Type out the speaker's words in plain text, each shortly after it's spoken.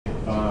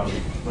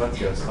Let's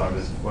get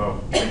started. Well,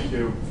 thank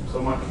you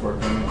so much for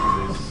coming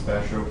to this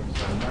special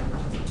seminar.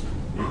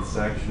 It's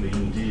actually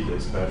indeed a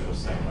special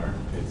seminar.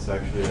 It's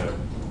actually a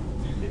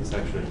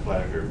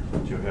pleasure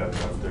to have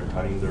Dr.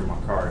 Harinder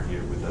Makkar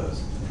here with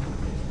us.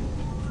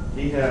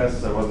 He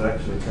has, I was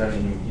actually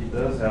telling you, he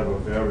does have a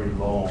very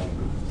long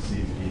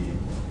CV,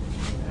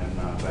 and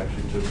it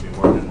actually took me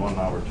more than 1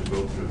 hour to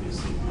go through his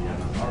CV,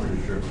 and I'm not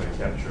really sure if I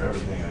capture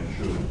everything I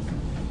should.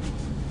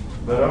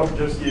 But I'll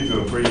just give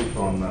you a brief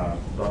on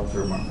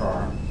Dr.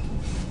 Makkar.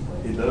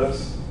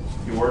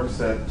 He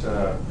works at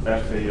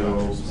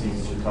FAO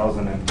since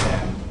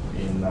 2010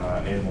 in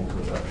animal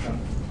production,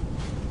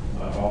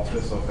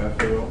 office of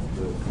FAO,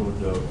 the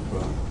Food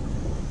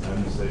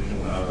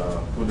Administration,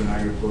 Food and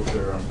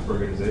Agriculture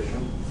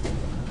Organization.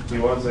 He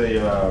was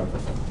a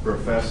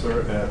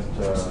professor at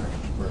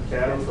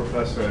Mercator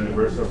professor at the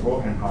University of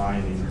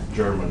Hohenheim in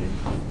Germany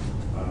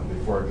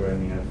before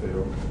joining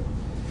FAO.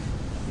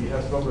 He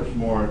has published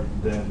more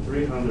than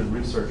 300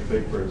 research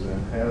papers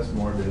and has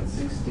more than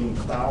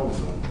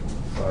 16,000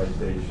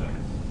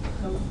 citations.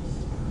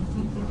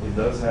 He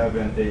does have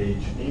an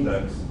age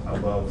index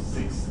above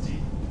 60.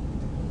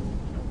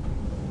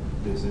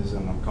 This is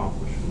an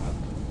accomplishment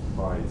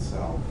by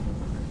itself.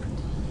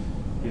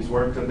 He's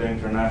worked at the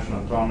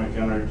International Atomic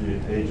Energy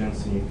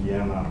Agency in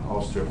Vienna,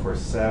 Austria for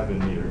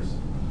 7 years.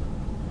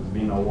 He's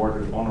been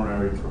awarded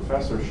honorary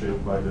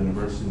professorship by the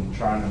University in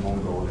China and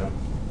Mongolia,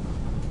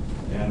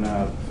 and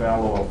a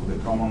fellow of the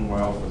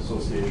Commonwealth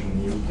Association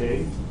in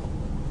UK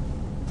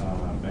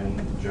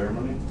and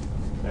Germany,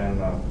 and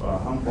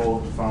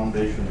Humboldt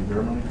Foundation in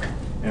Germany,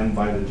 and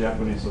by the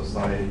Japanese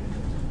Society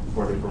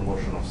for the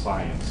Promotion of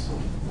Science.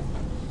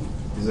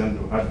 He's on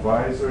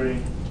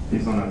advisory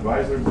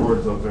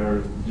boards of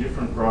very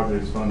different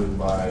projects funded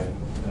by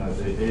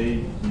the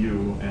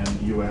AU and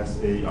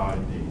USAID,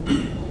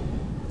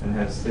 and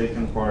has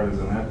taken part as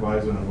an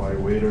advisor and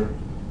evaluator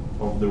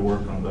of the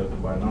work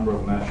conducted by a number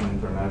of national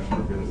and international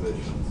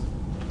organizations.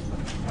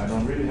 I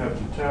don't really have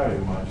to tell you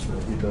much,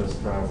 but he does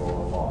travel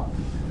a lot.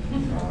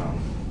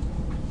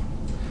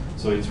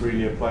 So it's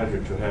really a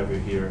pleasure to have you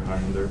here,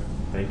 Harinder.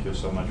 Thank you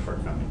so much for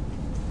coming.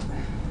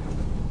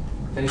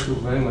 Thank you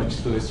very much,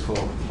 Louis, for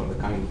the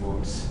kind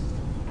words.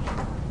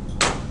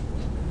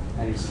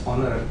 And it's an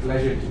honor and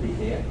pleasure to be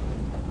here.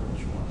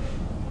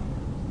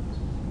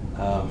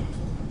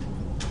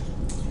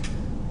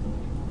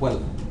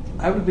 Well,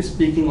 I will be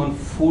speaking on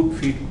food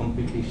feed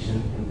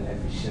competition and the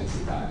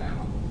efficiency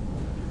dilemma.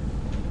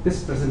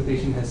 This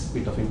presentation has a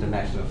bit of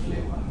international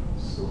flavor.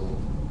 So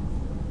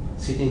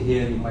sitting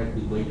here, you might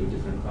be going to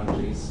different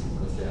countries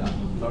because there are a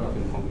lot of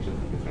information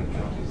from different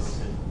countries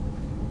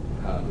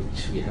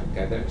which we have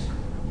gathered.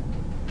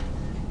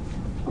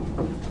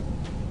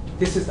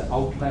 This is the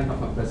outline of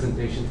my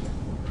presentation.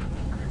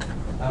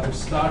 I will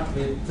start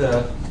with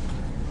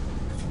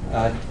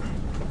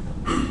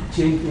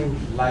changing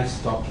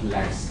livestock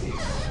landscape.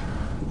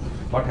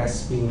 What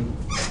has been,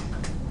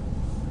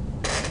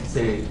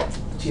 say,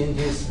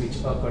 changes which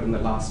occurred in the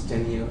last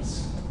 10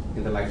 years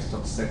in the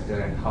livestock sector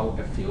and how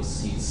FAO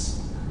sees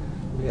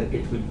where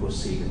it will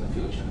proceed in the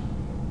future.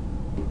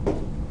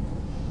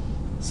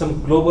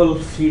 Some global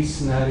feed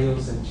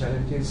scenarios and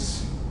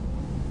challenges,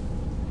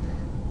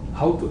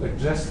 how to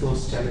address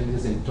those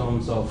challenges in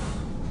terms of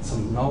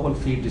some novel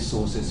feed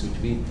resources which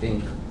we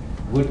think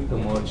would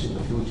emerge in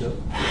the future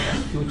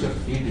as future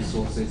feed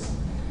resources.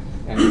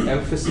 And the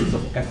emphasis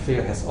of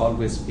FAO has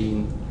always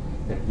been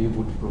that we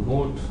would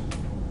promote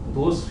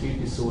those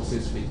feed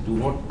resources which do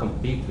not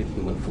compete with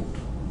human food.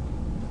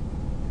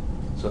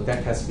 So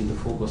that has been the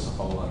focus of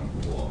our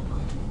work.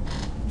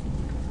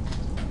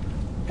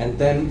 And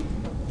then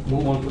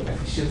move on to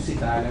efficiency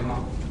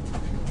dilemma.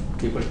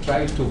 People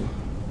try to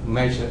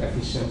measure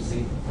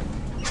efficiency.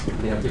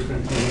 There are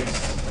different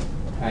units,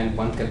 and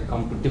one can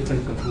come to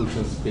different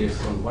conclusions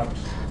based on what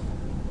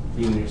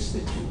units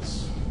they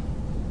choose.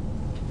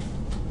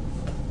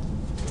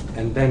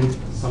 And then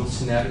some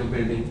scenario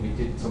building, we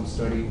did some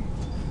study.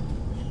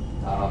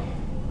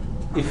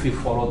 If we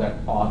follow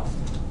that path,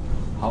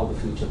 how the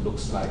future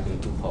looks like in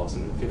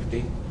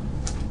 2050,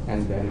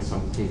 and then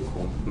some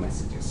take-home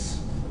messages.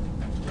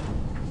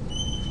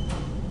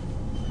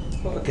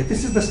 Okay,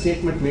 this is the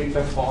statement made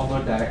by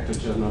former Director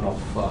General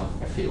of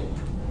FAO,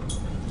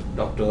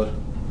 Dr.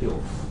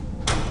 Diouf.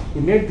 He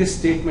made this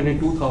statement in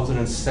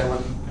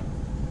 2007,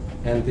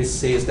 and this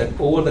says that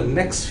over the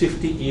next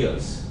 50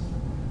 years,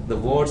 the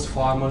world's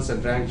farmers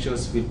and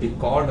ranchers will be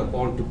called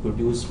upon to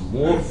produce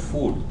more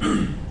food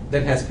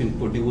than has been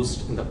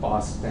produced in the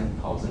past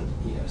 10,000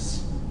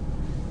 years,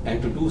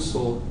 and to do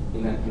so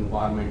in an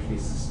environmentally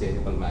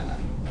sustainable manner.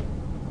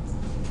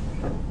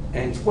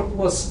 And what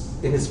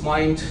was in his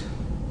mind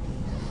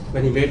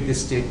when he made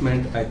this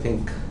statement, I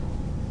think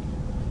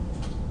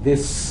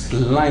this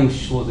line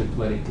shows it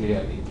very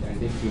clearly.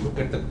 And if you look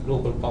at the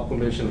global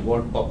population,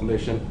 world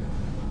population,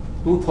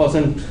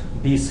 2000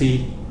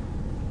 BC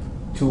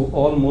to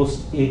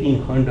almost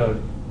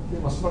 1800,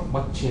 there was not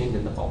much change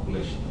in the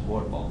population,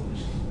 world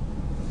population.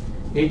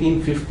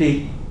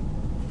 1850,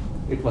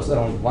 it was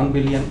around 1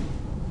 billion.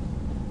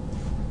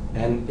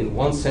 And in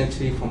one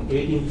century, from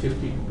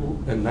 1850 to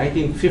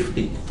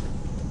 1950,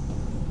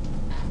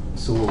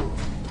 so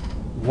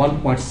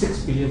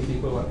 1.6 billion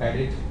people were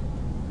added.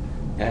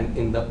 And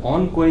in the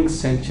ongoing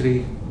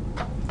century,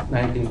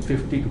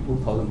 1950 to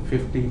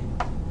 2050,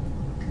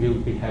 we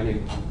will be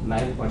having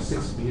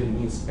 9.6 billion,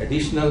 means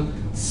additional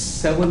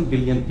 7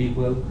 billion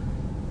people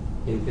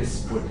in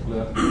this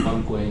particular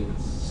ongoing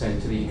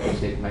century,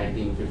 take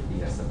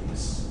 1950 as the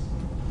base.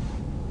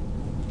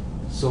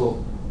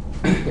 So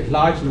a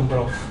large number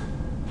of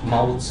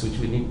mouths which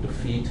we need to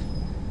feed.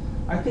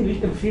 I think we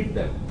can feed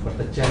them, but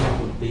the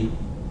challenge would be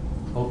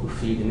how to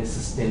feed in a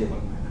sustainable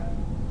manner.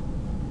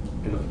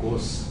 And of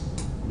course,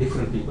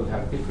 different people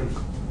have different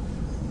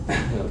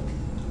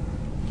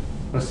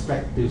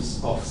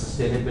perspectives of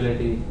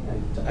sustainability,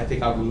 and I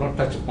think I will not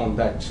touch upon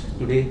that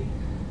today,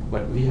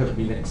 but we have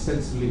been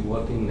extensively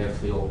working in a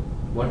field,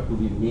 what do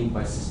we mean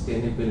by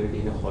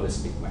sustainability in a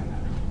holistic manner.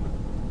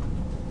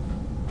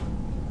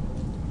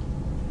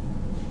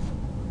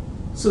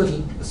 So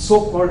the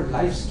so-called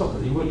livestock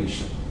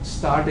revolution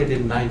started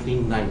in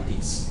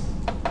 1990s.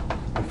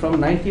 And from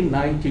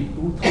 1990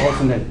 to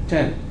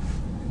 2010,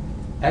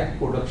 egg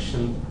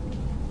production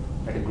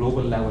at a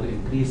global level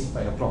increased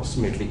by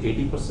approximately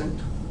 80%,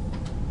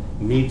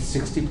 meat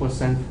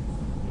 60%,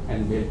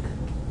 and milk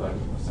 30%.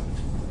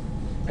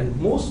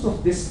 And most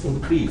of this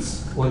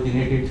increase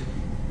originated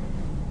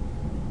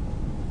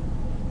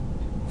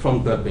from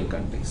developing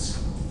countries.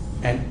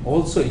 And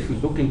also, if you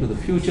look into the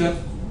future,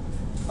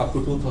 up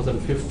to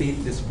 2050,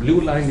 this blue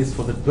line is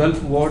for the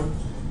 12th world,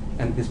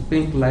 and this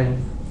pink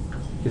line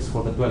is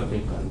for the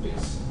developing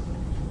countries.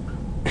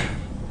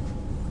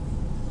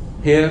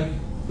 Here,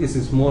 this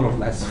is more or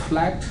less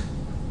flat,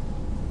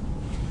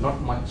 not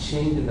much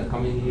change in the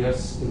coming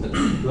years in the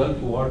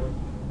 12th world,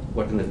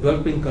 but in the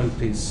developing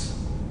countries.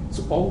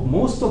 So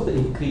most of the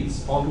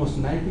increase, almost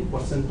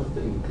 90% of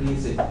the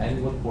increase in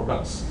animal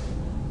products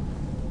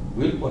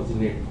will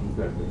originate from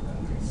developing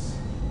countries.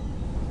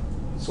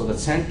 So the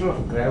center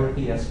of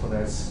gravity as far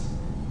as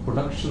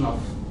production of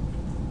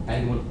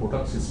animal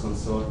products is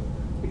concerned,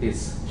 it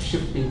is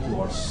shifting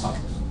towards south.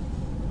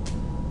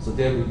 So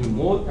there will be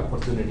more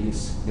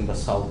opportunities in the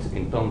south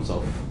in terms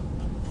of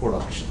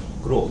production,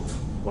 growth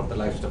for the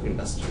livestock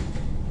industry.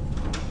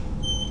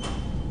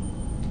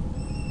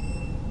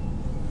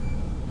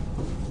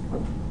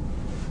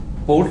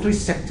 Poultry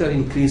sector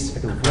increased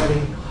at a very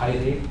high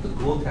rate. The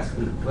growth has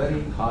been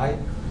very high,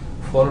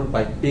 followed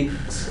by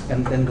pigs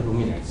and then the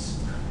ruminants.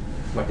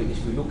 But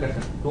if you look at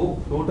the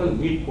total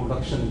meat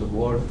production in the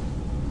world,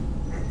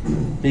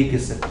 pig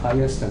is the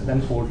highest, and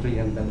then poultry,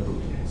 and then the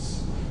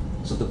ruminants.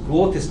 So the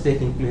growth is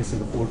taking place in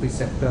the poultry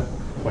sector,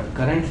 but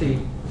currently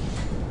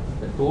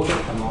the total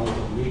amount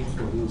of meat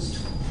produced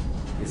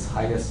is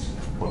highest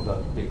for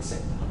the pig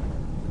sector,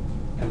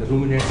 and the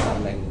ruminants are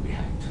lagging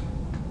behind.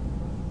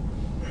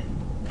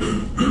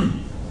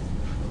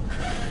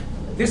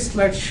 This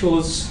slide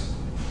shows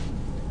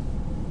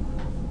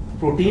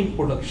protein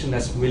production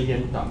as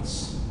million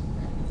tons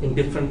in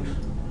different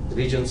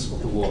regions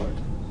of the world.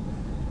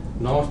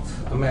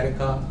 North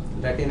America,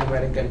 Latin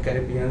America and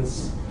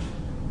Caribbeans,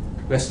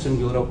 Western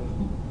Europe,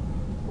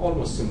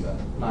 almost similar,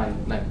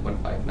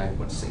 9.5,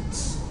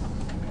 9.6.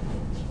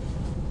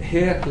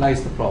 Here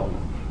lies the problem,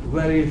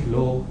 very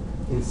low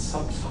in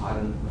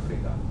sub-Saharan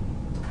Africa.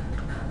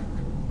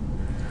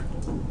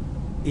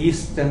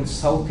 East and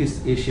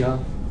Southeast Asia,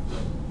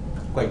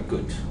 quite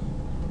good,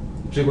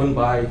 driven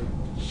by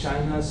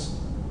China's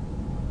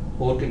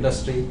pork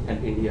industry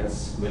and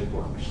India's milk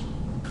production.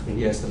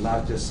 India is the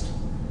largest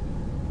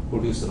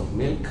producer of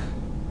milk,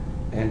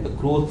 and the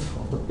growth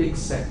of the pig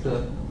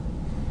sector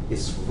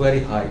is very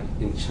high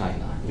in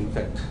China. In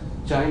fact,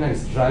 China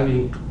is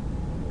driving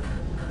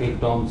in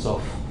terms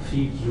of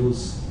feed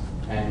use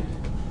and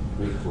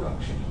milk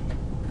production.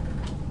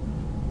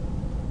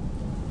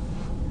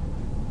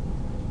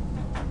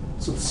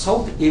 So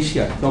South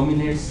Asia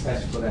dominates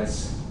as far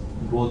as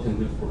growth in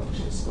milk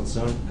production is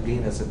concerned.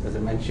 Again, as I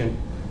mentioned,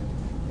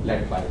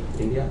 led by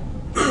India,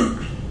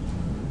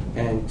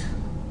 and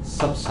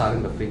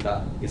sub-Saharan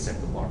Africa is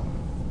at the bottom.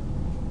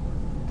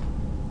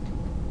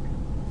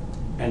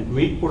 And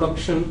meat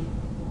production,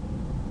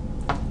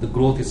 the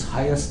growth is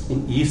highest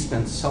in East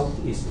and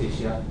Southeast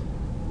Asia,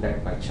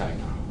 led by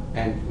China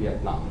and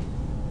Vietnam.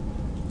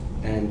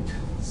 And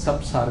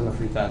sub-Saharan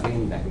Africa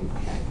again lagging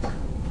behind.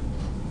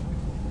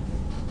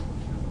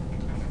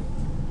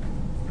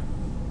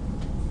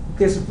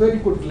 There's a very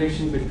good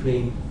relation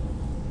between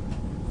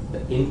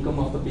the income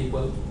of the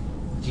people,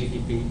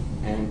 GDP,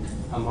 and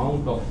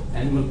amount of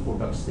animal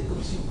products they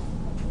consume.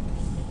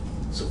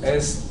 So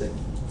as the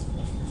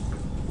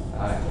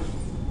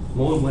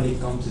more money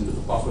comes into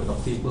the pocket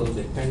of people,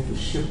 they tend to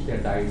shift their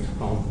diet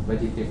from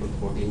vegetable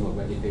protein or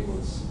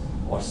vegetables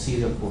or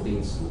cereal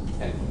proteins to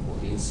animal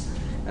proteins.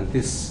 And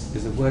this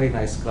is a very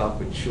nice graph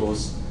which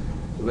shows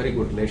a very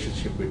good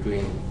relationship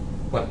between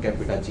per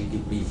capita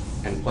GDP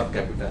and per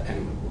capita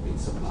animal protein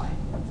supply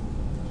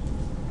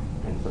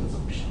and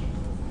consumption.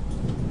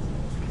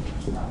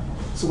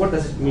 So what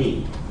does it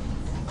mean?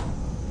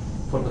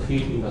 for the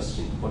feed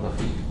industry, for the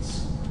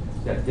fields,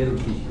 that there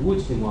will be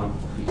huge demand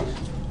for feed.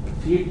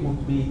 Feed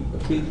would be a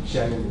big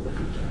challenge in the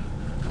future.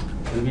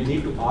 And we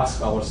need to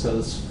ask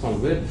ourselves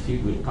from where the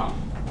feed will come.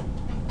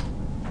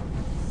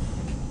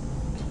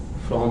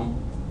 From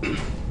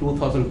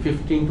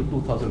 2015 to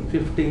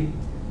 2050,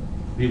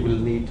 we will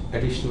need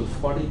additional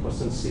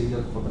 40%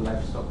 cereal for the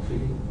livestock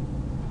feeding,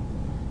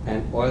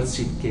 and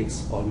oilseed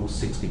cakes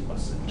almost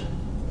 60%.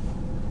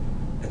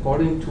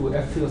 According to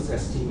FAO's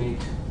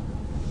estimate,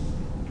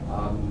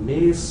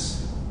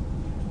 maize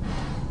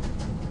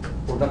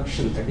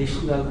production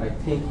additional, I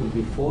think, will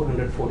be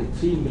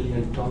 443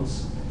 million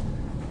tons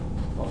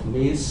of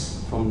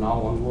maize from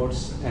now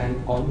onwards,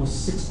 and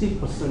almost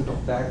 60%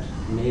 of that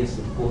maize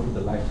will go to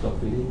the livestock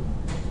feeding,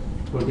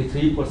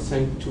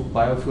 23% to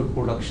biofuel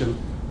production,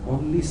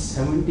 only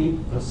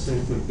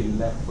 17% will be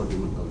left for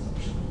human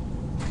consumption.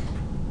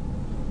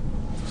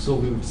 So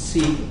we will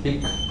see a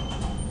big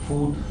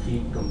food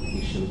feed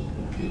competition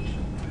in the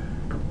future.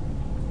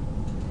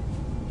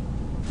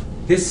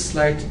 This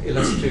slide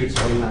illustrates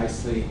very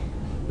nicely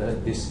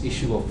this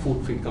issue of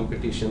food feed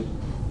competition.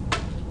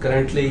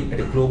 Currently, at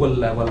a global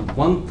level,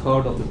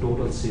 1/3 of the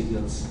total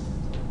cereals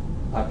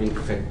are being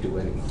fed to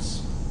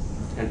animals.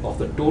 And of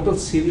the total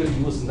cereal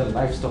used in the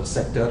livestock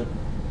sector,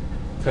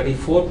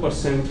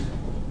 34%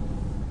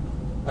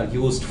 are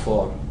used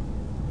for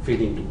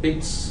feeding to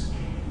pigs,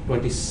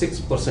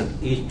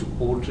 26% each to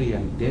poultry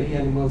and dairy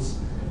animals,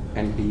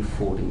 and beef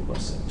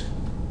 14%.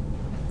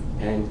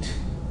 And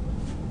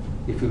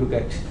if you look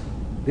at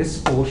this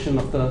portion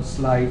of the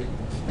slide,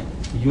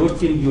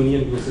 European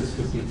Union uses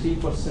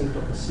 53%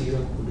 of the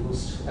cereal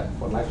produced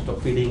for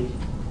livestock feeding,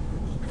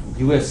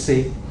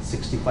 USA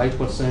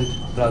 65%,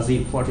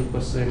 Brazil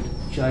 40%,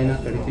 China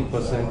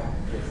 33%,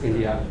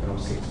 India around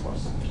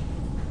 6%.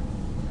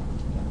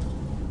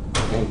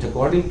 And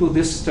according to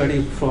this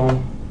study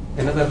from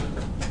another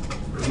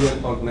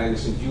UN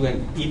organization,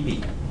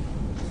 UNEP,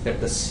 that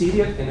the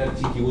cereal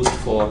energy used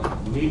for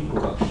meat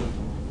production,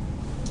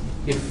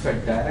 if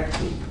fed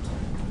directly,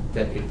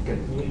 that it can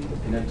meet the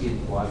energy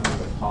requirement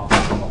of half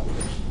of the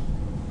population.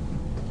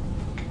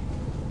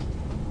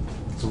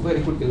 It's a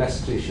very good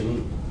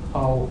illustration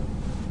how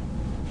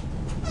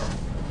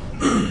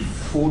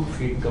food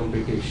feed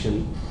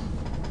competition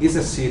is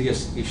a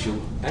serious issue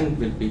and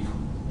will be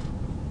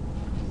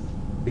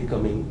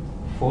becoming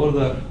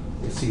further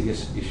a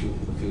serious issue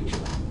in the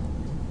future.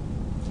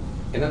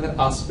 Another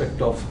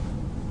aspect of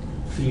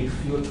feed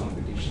fuel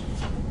competition,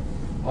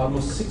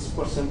 almost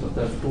 6% of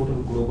the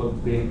total global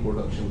grain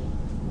production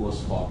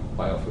goes for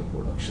biofuel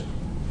production.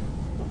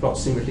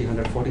 Approximately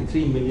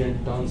 143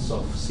 million tons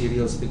of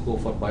cereals they go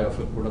for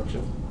biofuel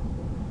production.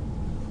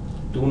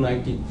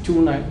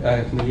 292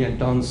 million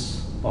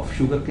tons of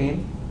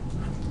sugarcane,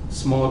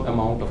 small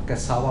amount of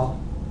cassava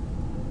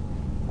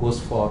goes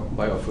for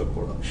biofuel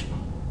production.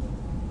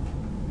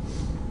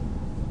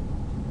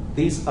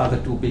 These are the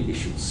two big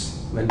issues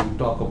when we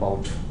talk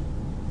about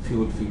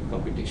fuel feed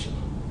competition.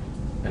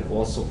 And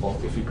also,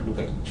 if you look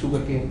at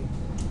sugarcane,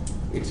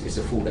 it's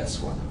a food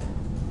as well.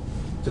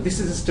 So this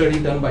is a study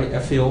done by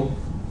FAO,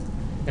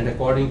 and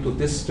according to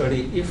this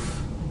study,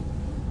 if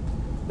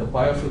the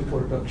biofuel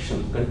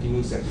production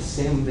continues at the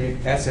same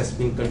rate as has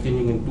been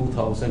continuing in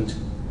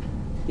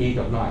 2008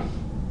 or 9,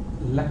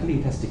 luckily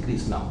it has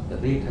decreased now. The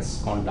rate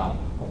has gone down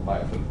of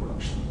biofuel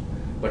production.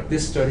 But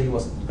this study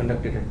was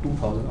conducted in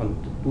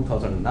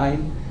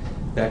 2009,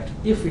 that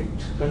if it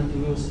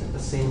continues at the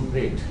same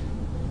rate,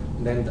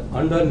 then the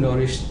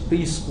undernourished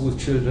preschool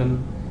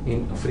children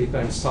in Africa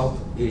and South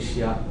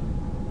Asia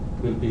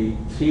will be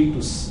 3 to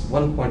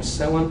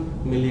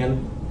 1.7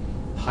 million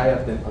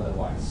higher than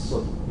otherwise.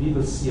 So we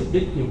will see a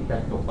big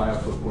impact of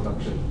biofuel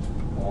production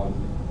on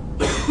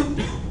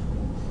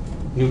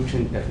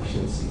nutrient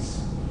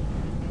deficiencies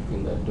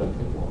in the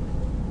developing world.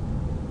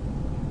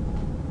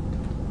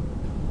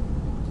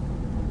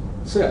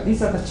 So yeah,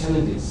 these are the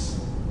challenges.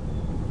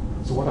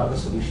 So what are the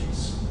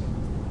solutions?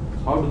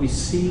 How do we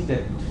see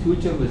that the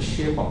future will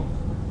shape up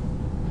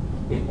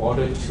in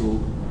order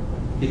to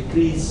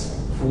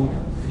decrease food,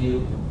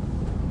 fuel,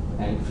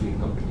 and feed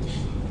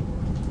competition?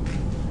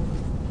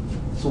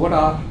 So what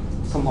are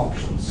some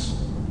options?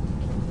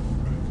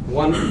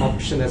 One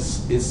option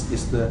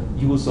is the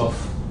use of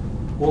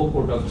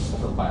co-products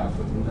of the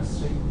biofuel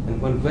industry.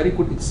 And one very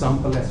good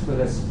example as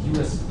far as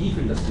US beef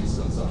industry is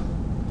concerned.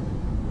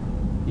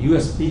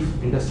 US beef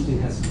industry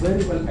has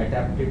very well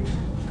adapted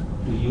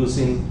to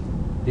using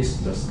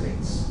distress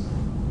grains.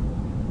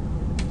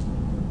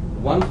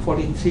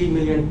 143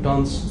 million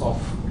tons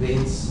of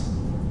grains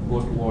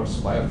go towards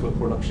biofuel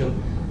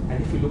production.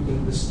 And if you look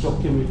into the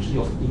stoichiometry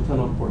of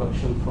ethanol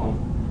production from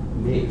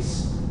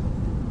maize,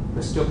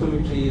 the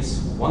stoichiometry is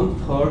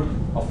 1/3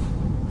 of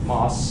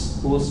mass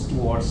goes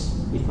towards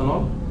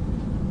ethanol,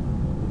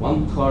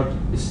 1/3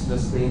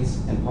 distress grains,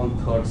 and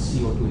 1/3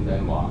 CO2 in the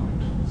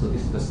environment. So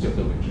this is the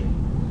stoichiometry.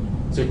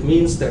 So it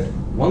means that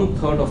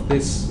 1/3 of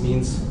this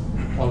means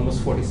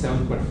almost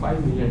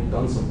 47.5 million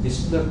tons of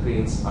distilled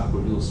grains are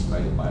produced by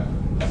the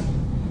biofuel industry,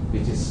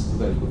 which is a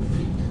very good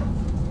feed.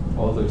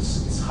 although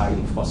it's high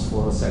in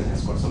phosphorus and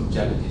has got some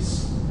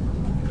challenges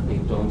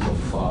in terms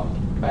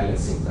of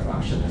balancing the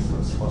ration as far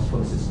as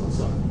phosphorus is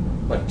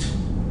concerned. But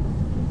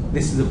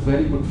this is a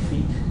very good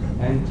feed.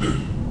 And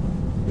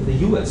in the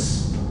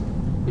US,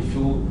 if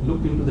you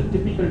look into the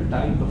typical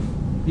diet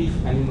of beef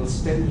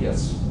animals 10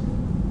 years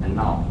and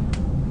now,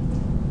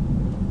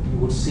 you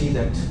would see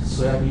that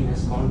soybean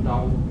has gone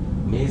down,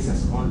 maize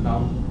has gone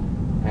down,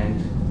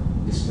 and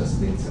distress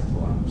rates have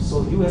gone up.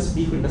 So US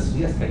beef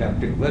industry has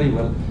adapted very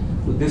well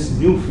to this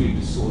new feed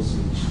resource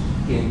which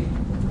came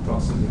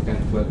approximately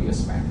 10, 12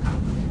 years back.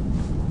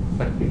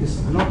 But it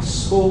is not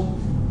so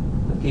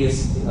the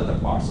case in other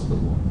parts of the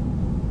world.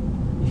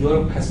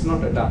 Europe has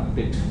not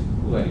adapted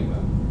very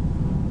well.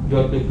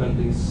 European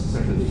countries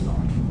certainly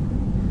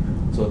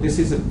not. So this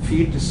is a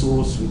feed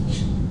resource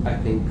which I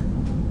think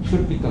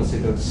should be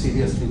considered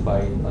seriously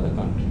by other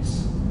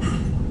countries.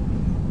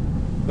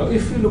 Now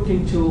if you look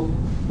into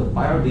the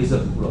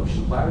biodiesel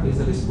production,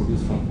 biodiesel is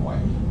produced from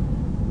oil.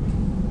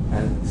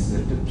 And this is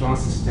a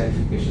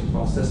transesterification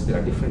process. There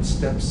are different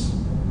steps.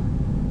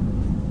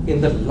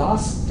 In the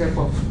last step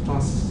of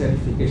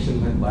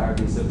transesterification, when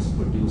biodiesel is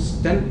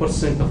produced,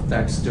 10% of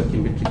that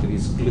stoichiometrically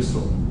is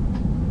glycerol,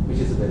 which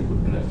is a very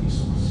good energy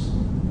source.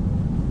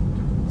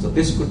 So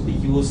this could be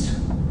used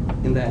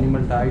in the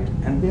animal diet,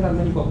 and there are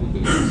many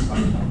publications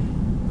coming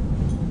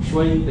out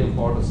showing the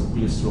importance of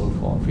glycerol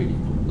for feeding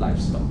to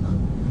livestock.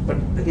 But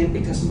again,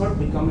 it has not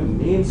become a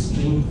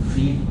mainstream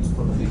feed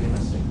for the feed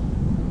industry.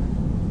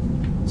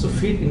 So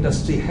feed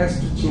industry has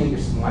to change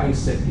its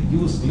mindset to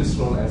use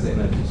glycerol as an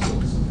energy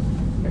source.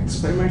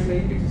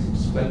 Experimentally,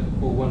 it's well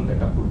proven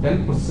that up to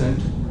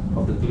 10%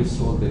 of the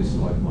glycerol there is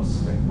no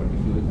adverse effect. But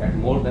if you add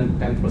more than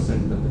 10%,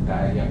 then the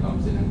diarrhea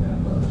comes in and there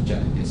are other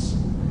challenges.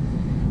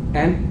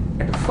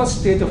 And at the first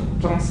stage of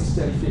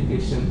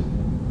transesterification,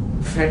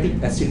 fatty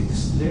acid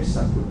distillates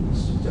are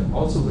produced, which are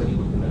also very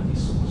good energy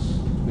source,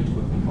 which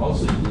could be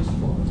also used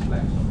for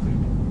livestock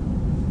feeding.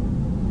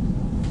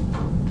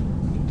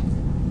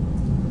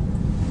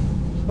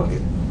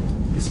 Okay.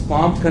 This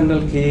palm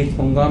kernel cake,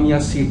 pongamia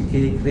seed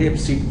cake, rape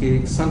seed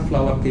cake,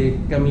 sunflower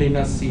cake,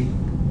 camelina seed,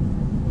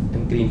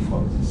 and green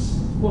forages.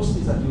 Of course,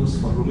 these are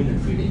used for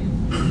ruminant feeding,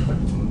 but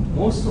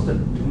most of the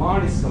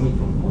demand is coming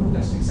from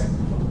monogastric sector,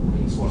 from the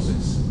protein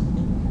sources.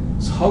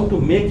 So how to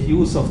make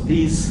use of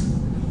these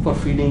for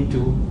feeding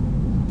to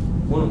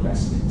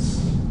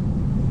monogastrics?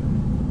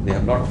 They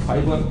have a lot of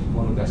fiber,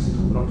 monogastrics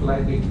will not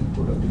like it,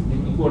 productivity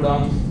will go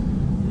down.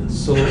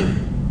 So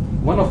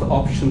one of the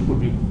options could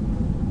be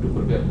to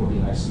prepare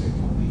protein isolate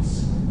from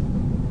these.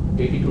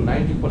 80 to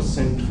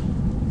 90%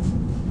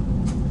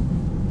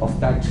 of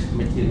that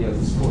material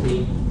is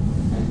protein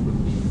and could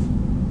be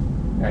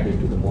added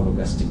to the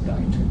monogastric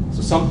diet.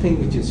 So something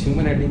which is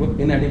human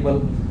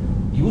inedible,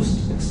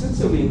 used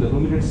extensively in the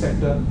ruminant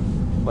sector,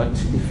 but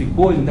if we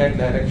go in that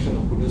direction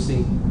of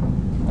producing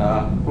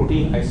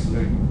protein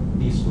isolate,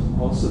 these could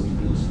also be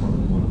used for the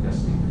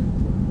monogastric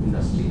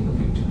industry in the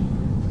future.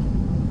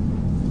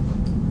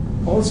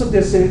 Also,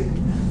 there's a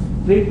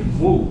great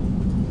move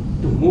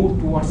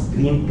towards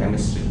green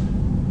chemistry.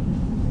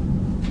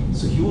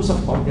 So use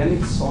of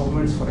organic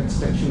solvents for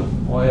extraction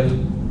of oil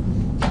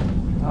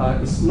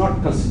is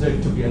not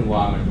considered to be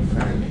environmental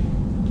friendly.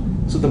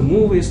 So the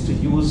move is to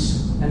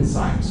use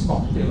enzymes,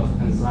 cocktail of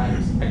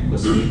enzymes,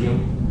 aqueous medium,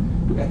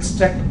 to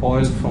extract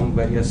oil from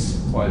various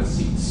oil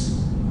seeds.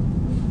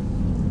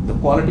 The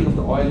quality of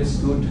the oil is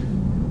good,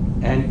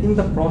 and in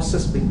the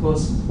process,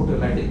 because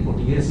photolytic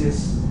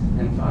proteases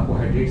and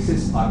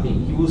carbohydrates are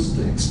being used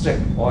to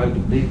extract oil to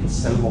break the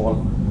cell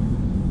wall,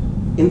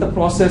 in the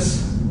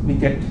process we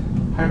get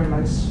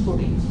hydrolyzed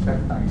proteins,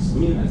 peptides,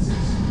 amino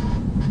acids.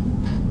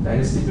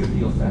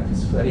 Digestibility of that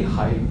is very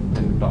high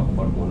when we talk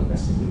about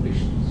monogastric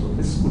nutrition. So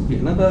this could be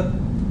another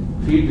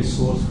feed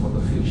resource for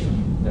the future,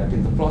 that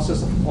in the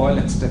process of oil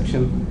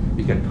extraction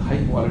we get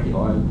high quality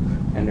oil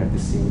and at the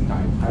same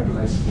time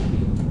hydrolyzed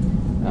protein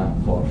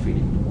for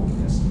feeding to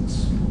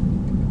monogastrics.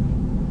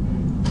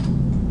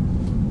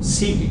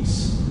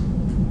 Seaweeds.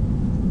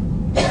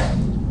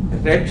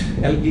 Red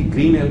algae,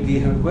 green algae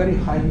have very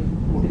high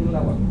protein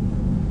level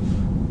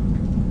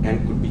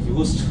and could be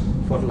used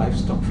for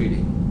livestock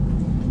feeding.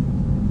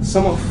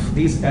 Some of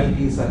these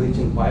algae are rich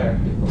in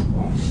bioactive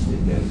compounds.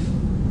 They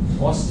can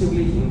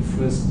positively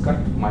influence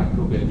gut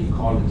microbial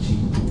ecology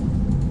to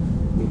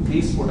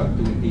increase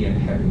productivity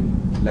and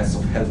having less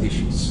of health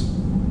issues.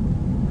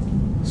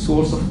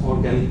 Source of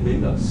organic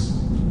minerals.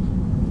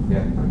 They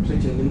are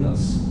rich in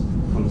minerals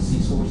from the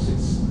sea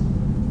sources.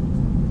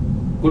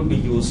 Could be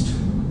used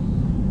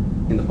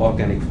in the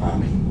organic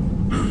farming.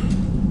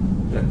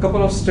 There are a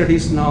couple of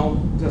studies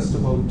now, just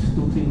about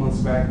 2-3 months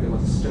back, there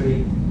was a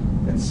study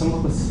that some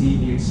of the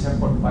seaweeds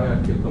have got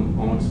bioactive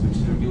compounds which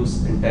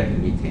reduce enteric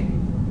methane.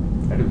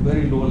 At a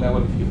very low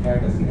level, if you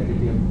add as an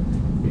additive,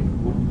 it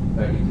would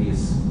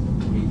decrease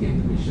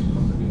methane emission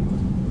from the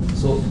river.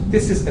 So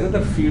this is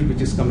another field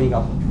which is coming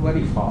up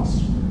very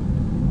fast.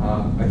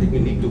 I think we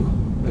need to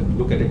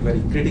look at it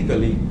very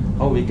critically,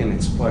 how we can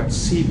exploit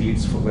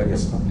seaweeds for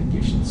various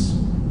applications.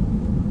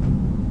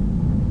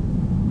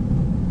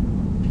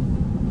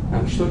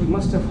 sure you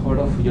must have heard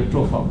of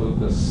Eutropha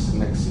because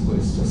Mexico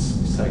is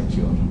just beside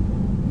your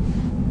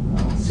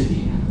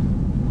city.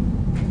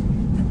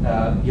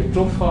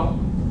 Eutropha,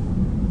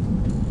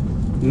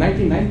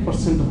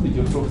 99% of the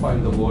Eutropha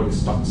in the world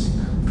is toxic.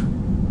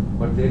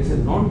 But there is a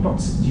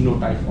non-toxic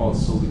genotype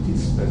also which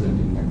is present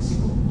in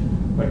Mexico.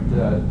 But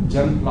the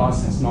germ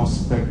class has now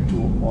spread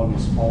to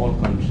almost all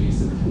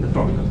countries in the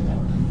tropical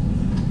world.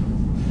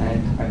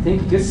 And I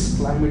think this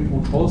climate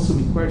would also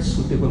be quite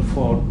suitable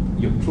for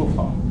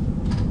Eutropha.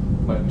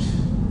 But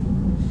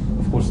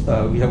of course,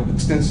 we have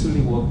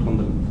extensively worked on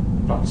the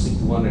toxic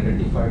one,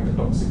 identified the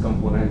toxic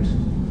component,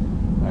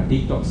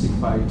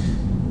 detoxified,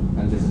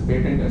 and there's a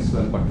patent as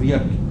well. But we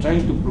are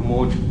trying to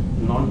promote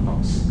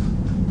non-toxic,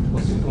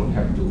 because you don't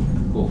have to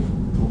go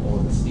through all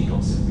this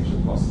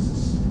detoxification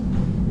processes.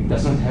 It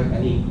doesn't have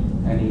any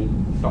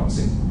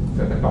toxic.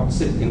 The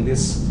toxic in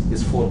this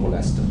is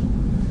 4-molester.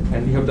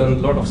 And we have done a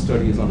lot of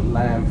studies on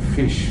lamb,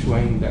 fish,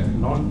 showing that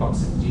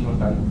non-toxic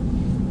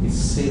genotype is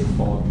safe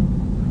for,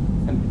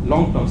 and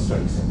long-term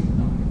studies have been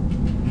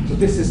done. So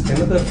this is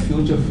another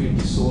future feed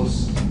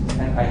resource,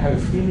 and I have a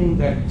feeling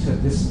that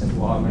this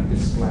environment,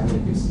 this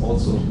climate is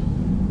also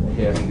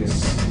here in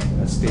this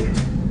state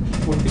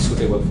would be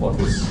suitable for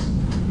this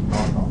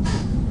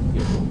non-toxic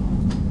Eutropha.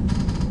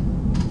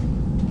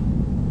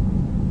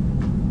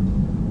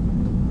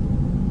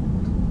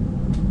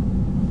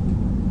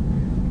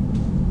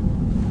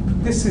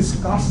 This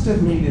is castor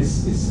meal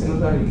is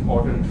another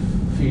important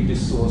feed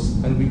resource.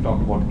 When we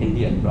talk about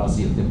India and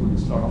Brazil, they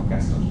produce a lot of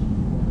castor.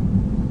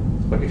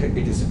 But it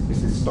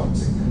is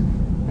toxic.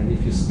 And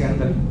if you scan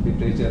the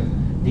literature,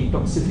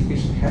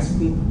 detoxification has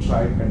been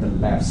tried at the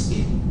lab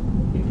scale.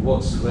 It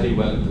works very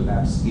well at the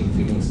lab scale.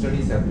 Feeding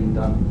studies have been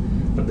done,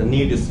 but the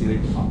need is really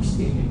to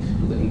upscale it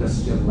to the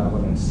industrial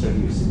level and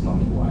study its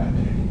economic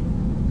viability.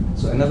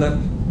 So another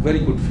very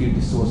good feed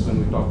resource when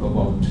we talk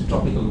about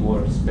tropical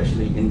world,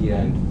 especially India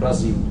and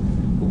Brazil,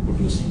 who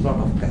produce a lot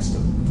of castor.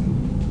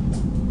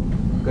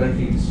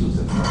 Currently, it's used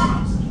as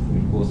fertilizer.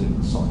 It goes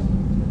into the soil.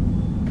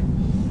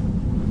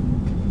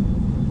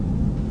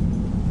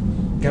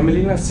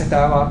 Camelina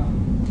sativa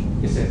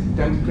is a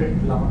temperate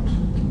plant,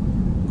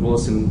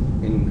 grows in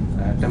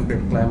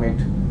temperate climate,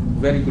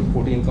 very good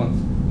protein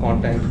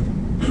content,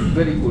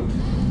 very good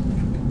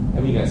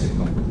amino acid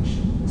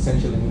composition.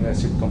 Essential amino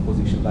acid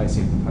composition,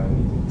 lysine to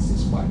thymine,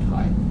 is quite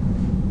high.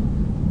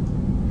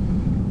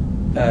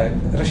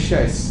 Russia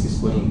is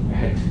going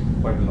ahead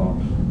quite a lot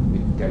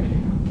with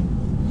camelina.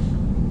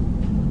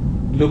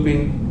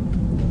 Lupin,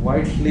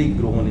 widely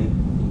grown in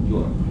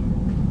Europe,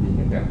 being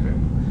a temperate.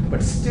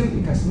 But still,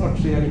 it has not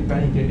really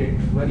penetrated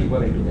very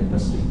well into the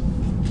industry.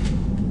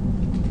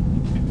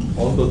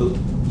 Although the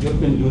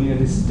European Union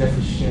is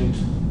deficient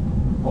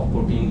of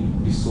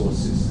protein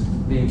resources,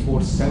 they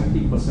import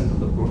 70% of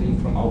the protein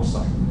from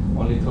outside.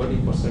 Only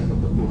 30%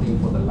 of the protein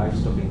for the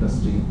livestock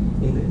industry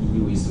in the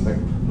EU is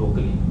made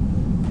locally.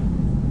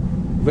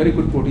 Very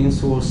good protein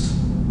source,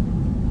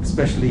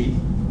 especially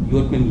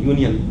European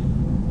Union,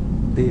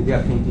 they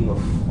are thinking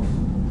of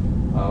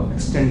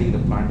extending the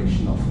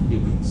plantation of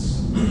lupins.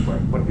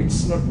 But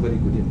it's not very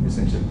good in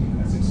essential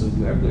amino acids, so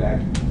you have to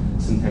add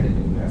synthetic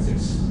amino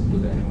acids to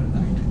the animal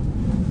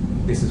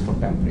diet. This is for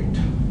temperate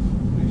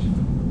region.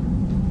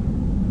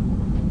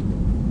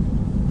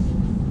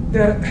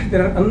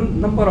 There are a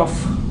number of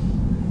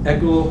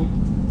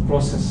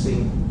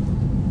agro-processing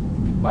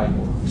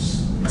byproducts.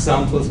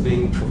 Examples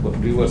being, of course,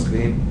 reverse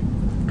grain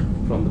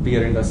from the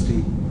beer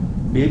industry,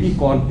 baby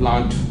corn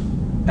plant,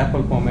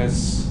 apple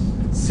pomace,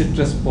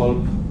 citrus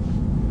pulp.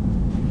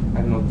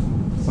 I don't know,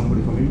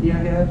 somebody from India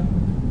here.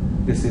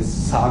 This is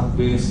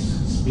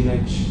sag-based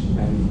spinach,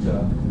 and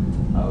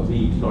we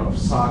eat a lot of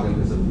sag, and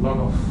there's a lot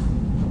of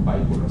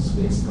byproducts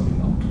waste coming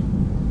out.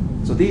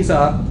 So these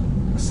are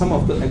some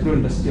of the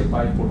agro-industrial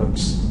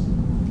byproducts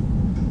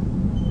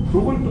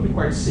proven to be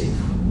quite safe.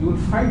 You will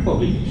find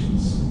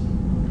publications,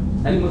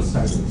 animal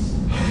studies,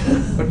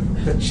 but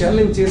the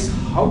challenge is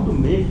how to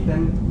make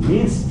them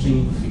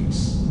mainstream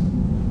feeds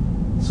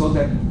so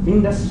that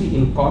industry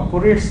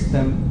incorporates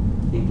them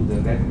into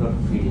the regular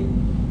feeding,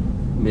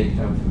 make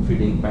them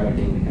feeding,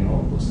 piloting, and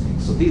all those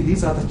things. So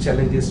these are the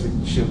challenges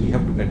which we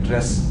have to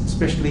address,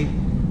 especially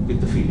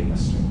with the feed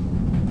industry.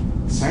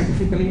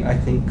 Scientifically, I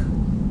think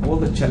all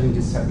the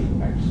challenges have been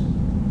met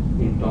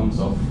in terms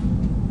of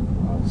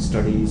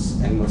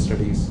studies, animal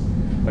studies,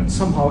 but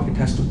somehow it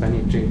has to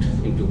penetrate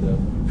into the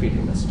feed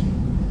industry,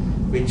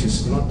 which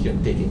is not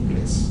yet taking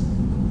place.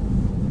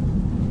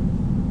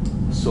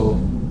 So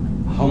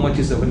how much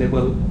is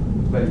available?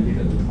 Very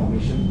little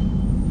information,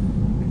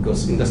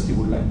 because industry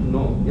would like to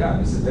know, yeah,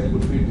 it's a very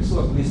good feed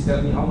resource, please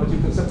tell me how much you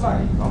can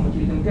supply, how much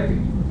you can get it.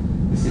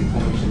 This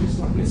information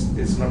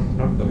is not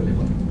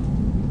available.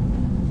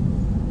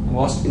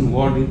 Cost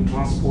involved in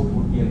transport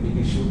would be a big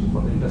issue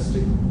for the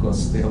industry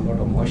because they have a lot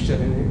of moisture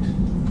in it.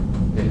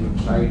 Then we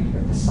try it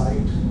at the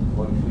site,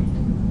 or if we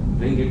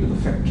bring it to the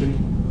factory,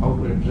 how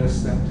to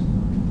address that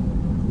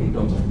in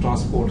terms of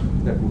transport,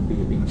 that would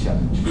be a big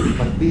challenge.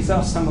 But these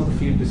are some of the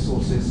feed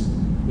resources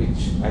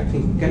which I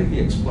think can be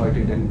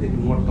exploited, and they do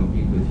not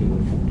compete with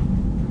human food.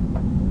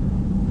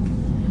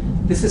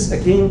 This is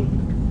again,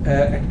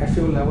 at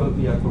FAO level,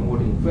 we are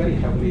promoting very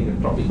heavily in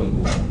the tropical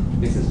boom.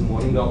 This is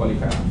Moringa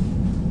oleifera.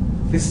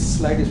 This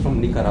slide is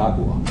from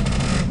Nicaragua.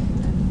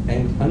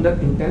 And under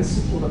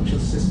intensive production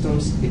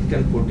systems, it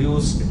can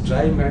produce a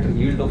dry matter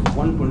yield of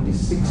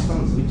 126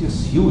 tons, which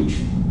is huge.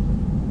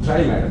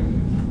 Dry matter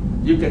yield.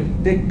 You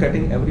can take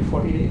cutting every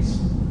 40 days.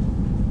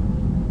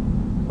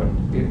 But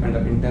under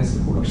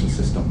intensive production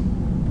system,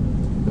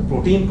 the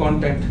protein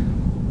content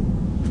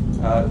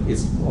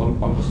is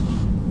almost,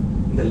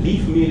 in the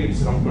leaf meal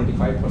it's around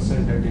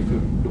 25%, and if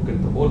you look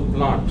at the whole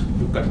plant,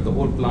 you cut the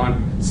whole plant,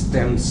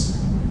 stems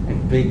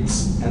and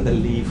twigs and the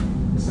leaf,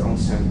 is around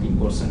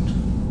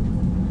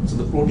 17%. So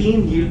the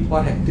protein yield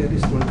per hectare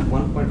is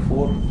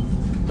 21.4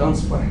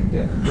 tons per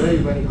hectare, very,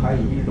 very high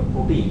yield of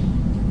protein.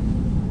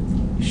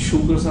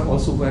 Sugars are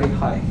also very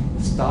high,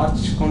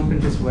 starch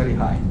content is very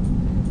high.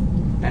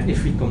 And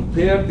if we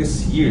compare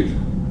this yield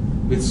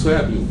with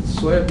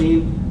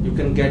soybean you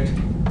can get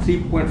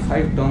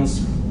 3.5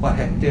 tons per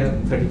hectare,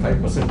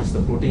 35% is the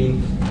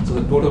protein. So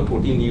the total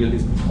protein yield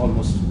is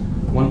almost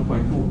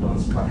 1.2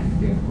 tons per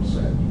hectare for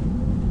soybean.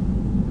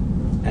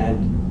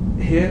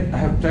 And here I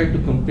have tried to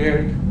compare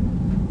it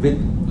with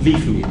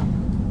leaf meal.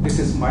 This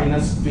is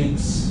minus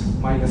twigs,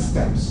 minus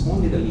stems,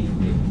 only the leaf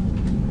meal,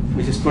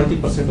 which is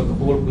 20% of the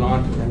whole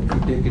plant. And if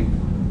you take in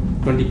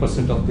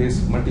 20% of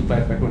this,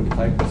 multiplied by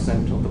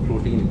 25% of the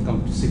protein, it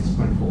comes to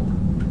 6.4.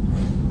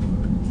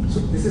 So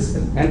this is,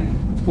 and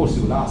of course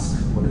you will ask,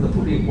 what is the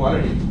protein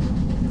quality?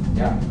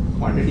 Yeah,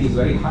 quantity is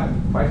very high,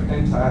 5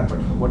 times higher, but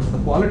what is the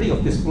quality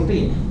of this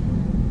protein?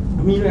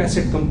 Amino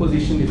acid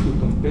composition, if you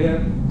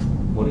compare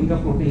moringa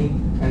protein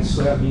and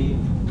soya meal,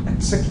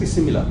 exactly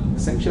similar.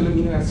 Essential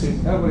amino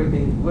acid,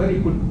 everything, very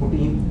good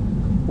protein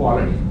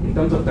quality. In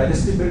terms of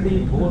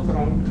digestibility, both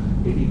around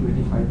 80 to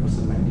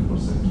 85%,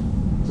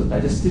 90%. So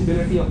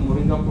digestibility of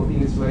moringa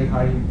protein is very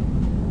high.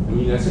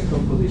 Amino acid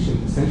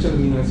composition, essential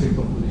amino acid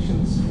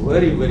composition is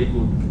very, very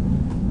good.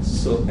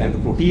 So, and the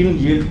protein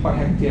yield per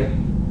hectare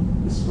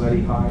is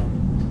very high.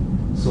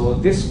 So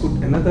this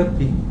could another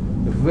be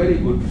a very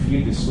good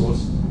feed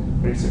resource,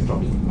 but it's a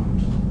tropical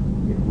plant.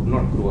 It would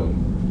not grow in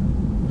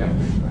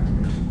temperate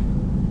environment.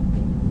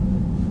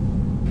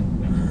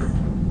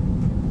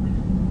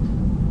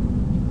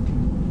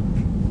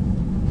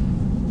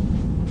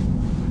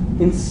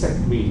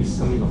 Insect meal is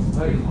coming off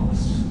very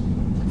fast.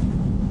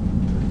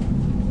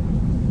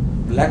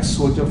 Black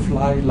soldier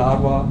fly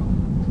larvae,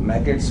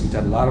 maggots, which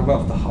are larvae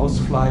of the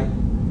housefly,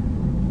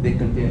 they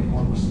contain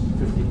almost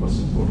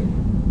 50% protein.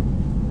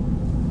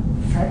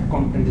 Fat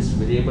content is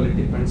variable, it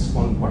depends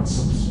on what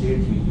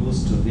substrate you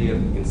use to rear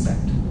the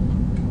insect.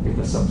 If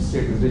the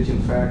substrate is rich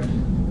in fat,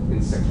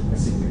 insect will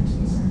assimilate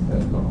a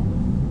lot of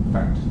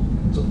fat.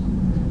 So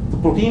the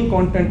protein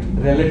content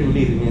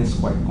relatively remains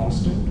quite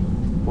constant,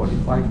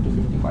 45 to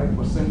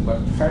 55%, but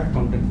fat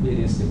content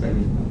varies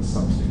depending on the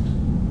substrate.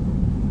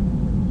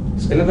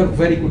 So another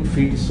very good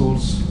feed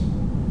source.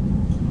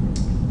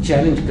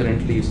 Challenge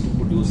currently is to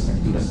produce at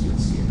industrial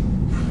scale.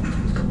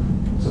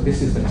 So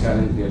this is the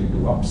challenge really,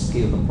 to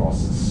upscale the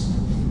process.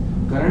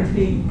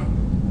 Currently,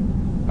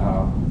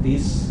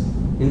 these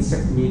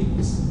insect meal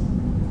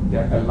they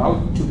are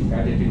allowed to be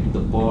added into the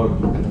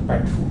bird and the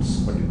pet foods,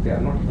 but they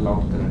are not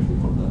allowed currently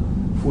for the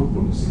food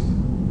producing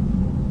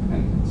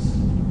animals.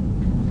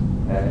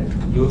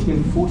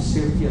 European Food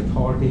Safety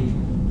Authority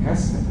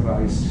has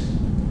authorized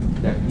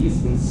that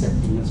these insect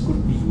meals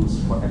could be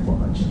used for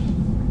aquaculture.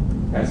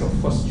 As of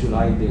 1st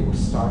July, they would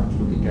start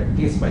looking at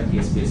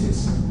case-by-case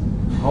basis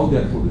how they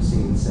are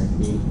producing insect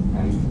meal,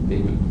 and they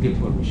will give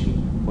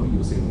permission for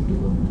using into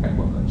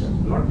aquaculture.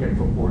 Not yet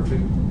for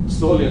poultry.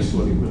 Slowly and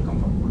slowly it will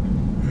come for poultry.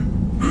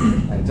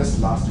 And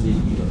just last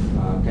week, the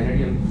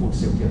Canadian Food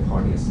Safety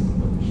Authority has given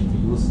permission to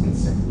use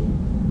insect meal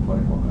for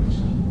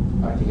aquaculture.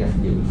 I think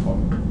FDA will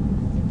follow.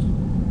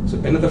 So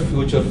another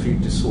future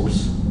feed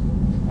resource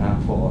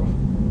for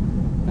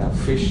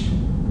fish,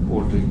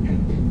 poultry,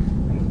 and pig.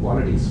 And the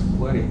quality is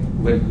very,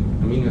 very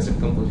good. Amino acid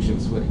composition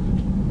is very good.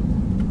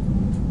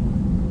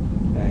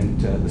 And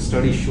the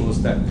study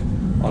shows that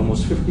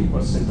almost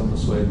 50% of the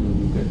soybean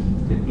you can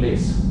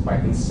replace by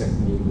insect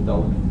meal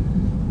without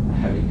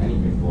having any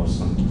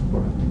adverse on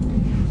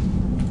productivity.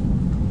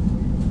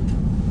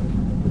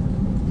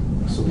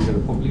 So we have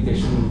a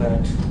publication on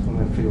that from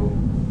FAO.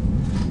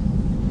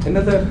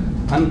 Another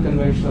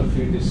unconventional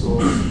feed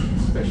resource,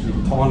 especially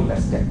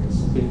thornless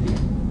cactus, Pintia,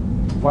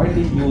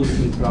 widely used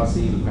in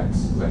Brazil,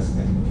 Mexico as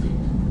animal feed.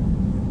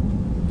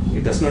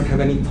 It does not have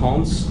any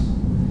thorns.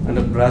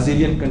 Under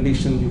Brazilian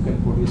condition, you can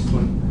produce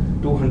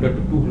 200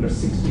 to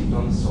 260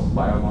 tons of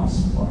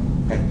biomass per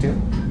hectare,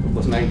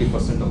 because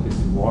 90% of this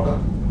is water.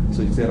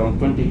 So it's around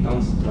 20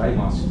 tons of dry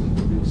mass you can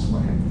produce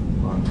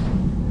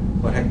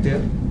per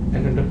hectare.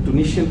 And under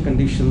Tunisian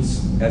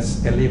conditions,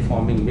 as LA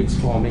farming, mixed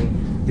farming,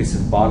 this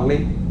is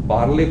barley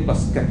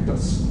plus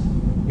cactus.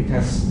 It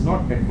has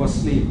not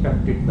adversely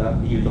impacted the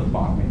yield of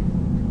barley,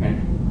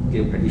 and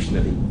gave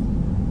additionally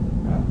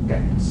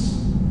cactus,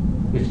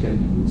 which can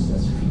be used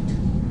as feed.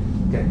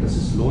 Cactus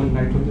is low in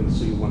nitrogen,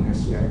 so one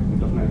has to add a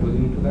bit of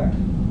nitrogen into that.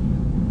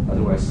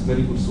 Otherwise,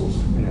 very good source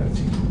of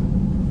energy.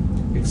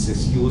 It's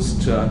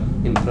used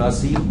in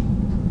Brazil.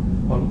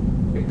 A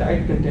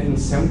diet containing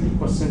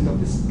 70% of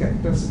this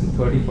cactus and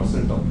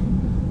 30% of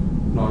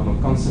normal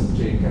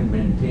concentrate can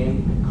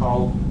maintain a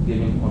cow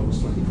giving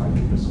almost 25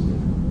 liters of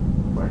milk.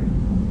 Right?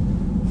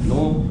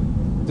 No,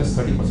 just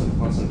 30% of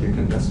concentrate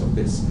and rest of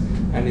this.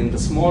 And in the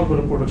small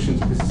rural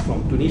productions, this is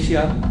from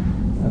Tunisia.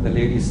 The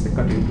ladies, they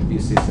cut into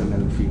pieces and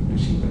then feed to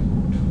sheep and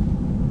goat.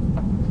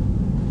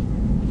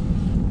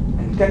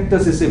 And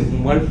cactus is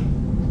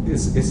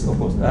of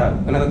course,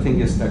 another thing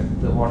is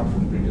that the water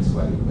footprint is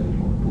very, very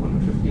low,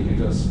 250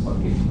 liters per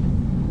kg.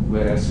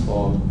 Whereas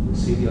for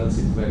cereals,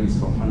 it varies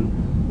from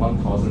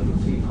 1,000 to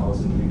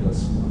 3,000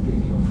 liters per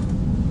kg of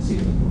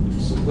cereal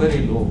produce. So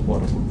very low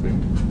water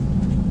footprint.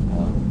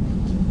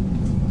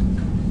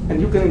 And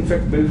you can in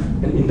fact build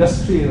an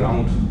industry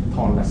around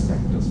thornless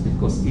cactus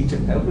because each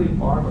and every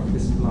part of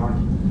this plant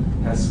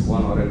has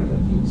one or another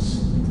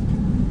use.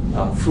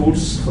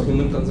 Fruits for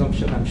human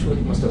consumption, I'm sure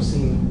you must have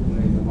seen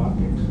in the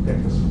market,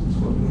 cactus fruits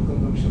for human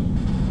consumption.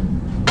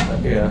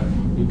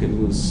 You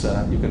can use,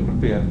 you can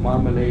prepare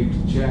marmalade,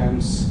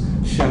 jams,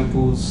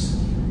 shampoos.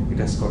 It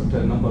has got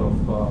a number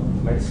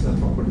of medicinal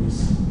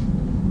properties.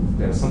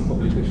 There are some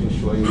publications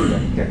showing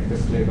that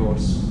cactus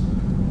cladors,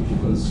 if you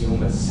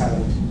consume as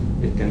salad,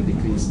 it can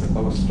decrease the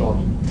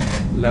cholesterol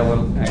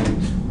level and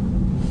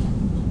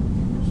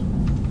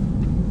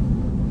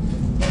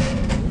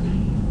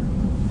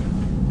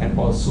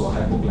also a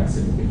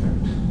hypoglycemic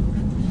effect.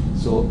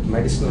 So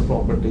medicinal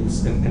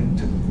properties and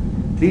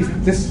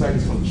this slide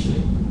is from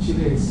Chile.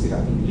 Chile is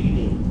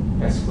leading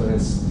as far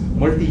as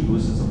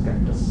multi-uses of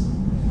cactus.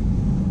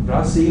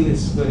 Brazil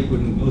is very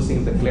good in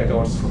using the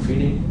cladors for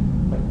feeding,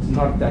 but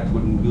not that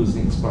good in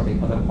using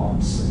exploiting other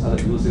parts and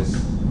other uses.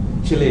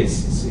 Chile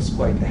is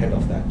quite ahead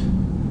of that.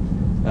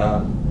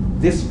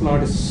 This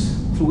plant is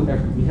through,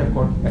 we have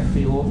got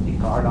FAO,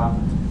 ICARDA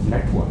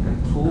network,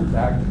 and through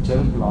that, the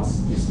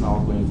germplasm is now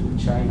going to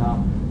China,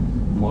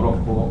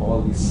 Morocco,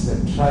 all these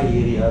dry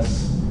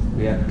areas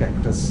where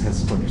cactus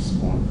has got its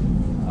own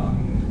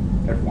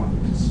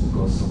advantages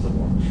because of the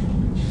water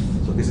shortage.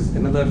 So this is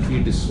another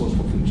feed resource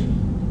for future,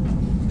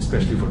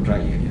 especially for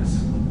dry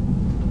areas.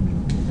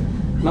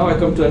 Now I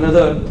come to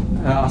another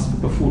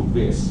aspect of food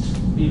waste.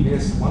 We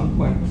waste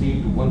 1.3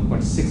 to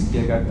 1.6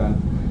 gigaton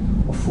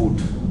of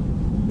food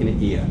in a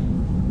year,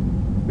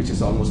 which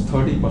is almost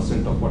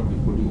 30% of what we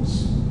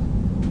produce,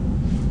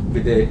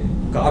 with a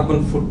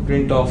carbon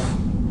footprint of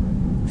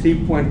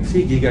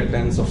 3.3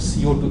 gigatons of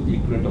CO2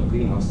 equivalent of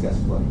greenhouse gas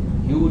per year.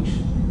 Huge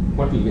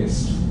what we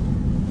waste.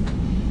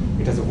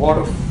 It has a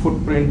water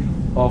footprint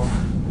of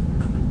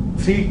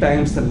 3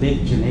 times the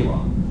Lake Geneva,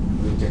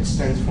 which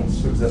extends from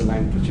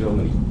Switzerland to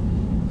Germany,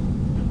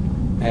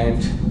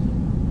 and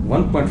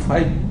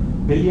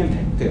 1.5 billion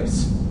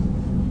hectares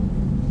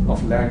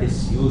of land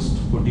is used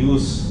to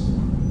produce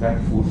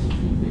that food which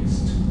we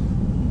waste.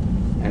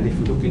 And if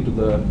you look into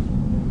the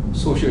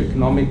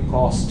socio-economic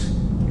cost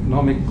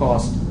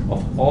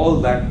of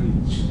all that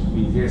which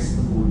we waste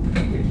the food,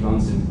 it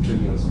runs in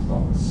trillions of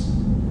dollars.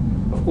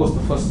 Of course,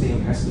 the first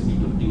aim has to be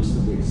to reduce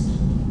the waste,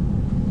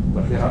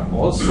 but there are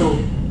also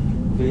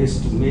ways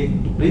to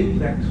bring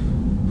that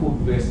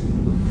food waste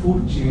into the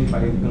food chain by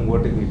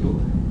converting it to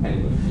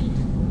animal feed.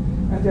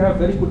 And there are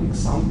very good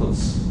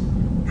examples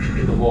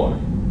in the world.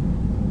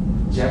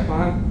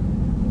 Japan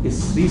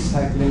is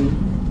recycling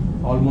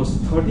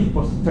almost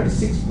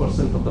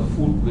 36% of the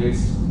food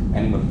waste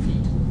animal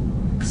feed.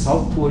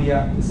 South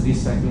Korea is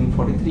recycling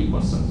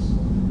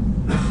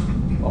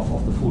 43%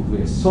 of the food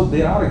waste. So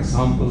there are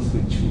examples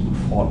which we could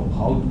follow.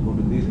 How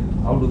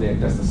do they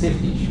address the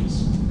safety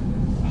issues?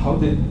 How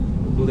do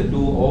they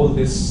do all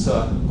this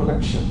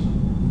collection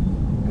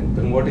and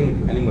converting it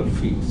to animal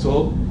feed?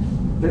 So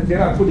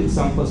there are good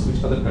examples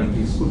which other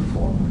countries could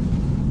follow.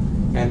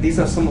 And these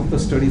are some of the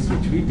studies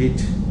which we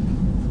did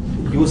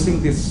using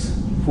this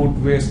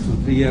food waste to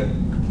rear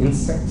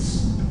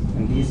insects,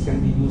 and these can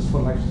be used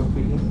for livestock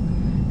feeding,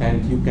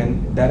 and you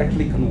can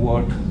directly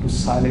convert to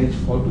silage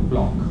or to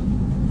block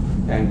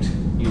and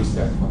use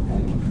that for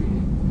animal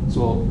feeding.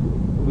 So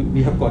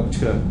we have got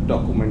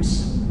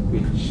documents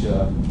which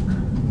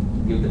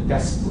give the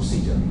test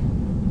procedure,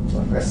 so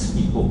a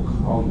recipe book,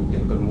 how you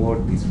can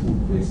convert these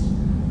food waste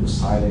to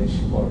silage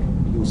or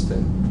use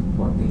them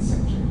for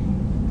insect training.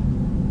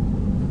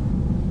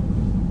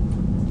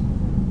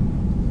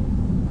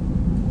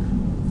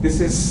 This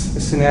is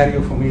a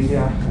scenario from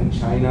India and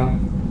China.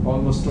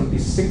 Almost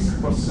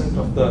 26%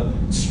 of the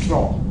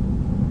straw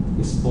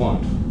is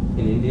burnt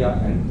in India,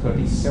 and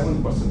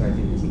 37% I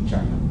think is in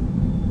China.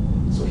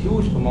 So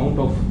huge amount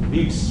of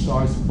wheat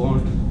straw is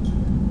burnt.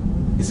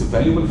 It's a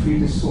valuable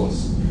feed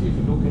resource. If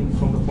you look in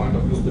from the point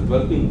of view of the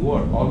developing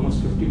world,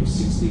 almost 50 to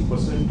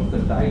 60% of the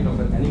diet of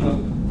an animal,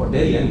 for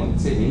dairy animal,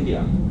 say in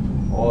India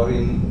or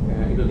in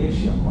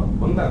Indonesia or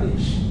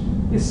Bangladesh,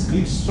 is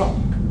wheat straw.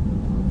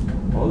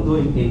 Although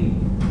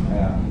in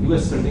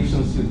US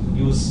conditions you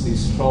use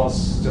these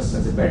straws just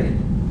as a bedding,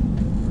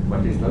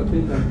 but in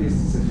developing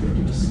countries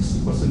 50 to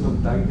 60%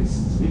 of the diet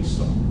is wheat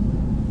straw.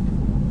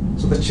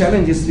 So the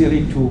challenge is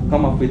really to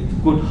come up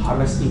with good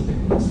harvesting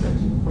techniques that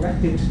you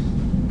collect it.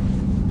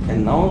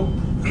 And now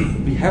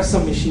we have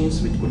some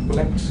machines which could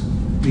collect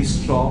this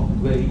straw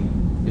very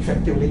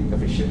effectively,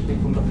 efficiently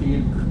from the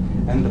field.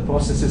 And the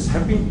processes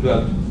have been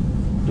developed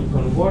to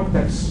convert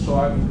that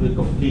straw into a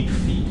complete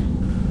feed.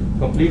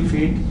 Complete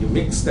feed, you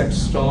mix that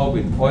straw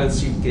with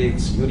oilseed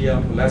cakes,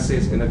 urea,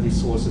 molasses, energy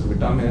sources,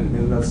 vitamins,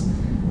 minerals,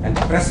 and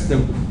press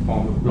them to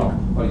form a block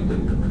or you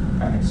can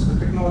pack. So the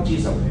technology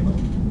is available.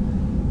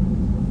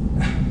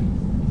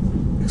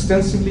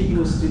 Extensively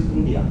used in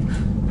India,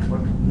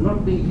 but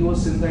not being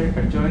used in the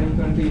adjoining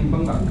country in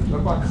Bangladesh or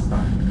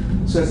Pakistan.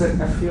 So as a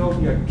FAO,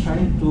 we are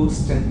trying to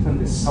strengthen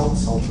the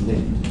South-South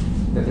link,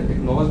 that the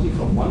technology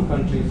from one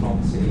country,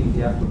 from say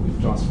India, could be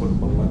transferred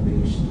from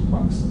Bangladesh to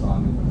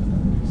Pakistan and other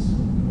countries.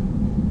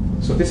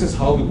 So this is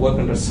how we work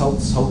under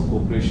South-South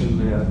cooperation,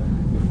 where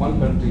if one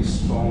country is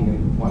strong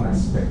in one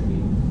aspect,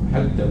 we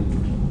help them to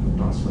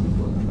transfer it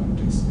to other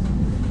countries.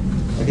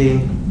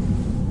 Again,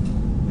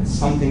 it's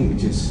something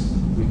which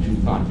we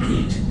can't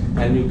eat,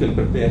 and you can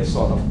prepare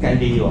sort of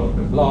candy or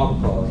a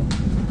block, or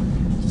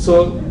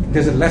so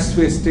there's a less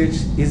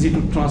wastage, easy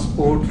to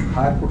transport,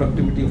 higher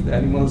productivity of the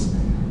animals,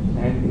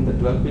 and in the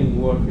developing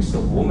world, it's the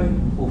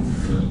women who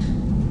feed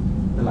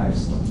the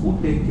livestock, who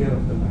take care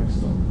of the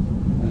livestock,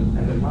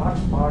 and a large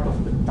part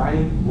of the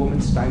time,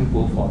 women's time,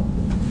 go for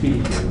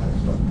feeding the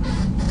livestock,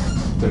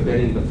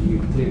 preparing the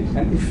feed, cleaning.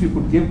 And if you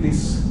could give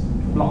these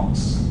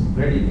blocks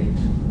ready-made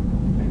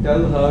and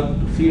tell her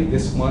to feed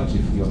this much,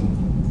 if your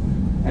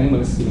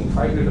animal is giving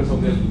 5 liters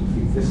of milk, you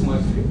feed this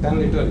much, if you 10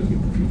 liters, you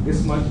feed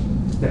this much,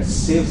 that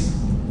saves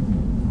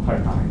her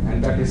time,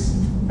 and that is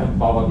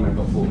empowerment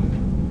of women,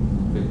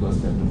 because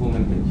that the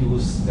woman can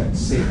use that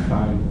saved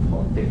time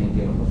for taking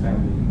care of the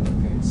family and other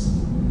things.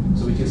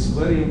 So which is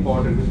very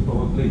important, which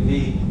probably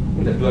we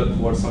in the developed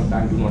world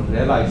sometimes do not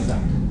realize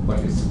that, but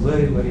it's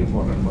very, very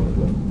important for the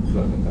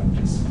developing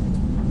countries.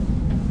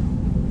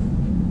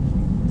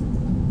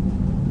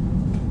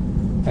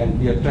 And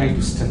we are trying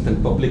to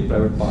strengthen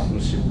public-private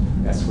partnership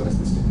as far as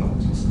this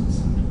technology is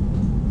concerned.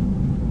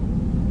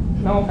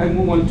 Now I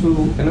move on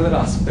to another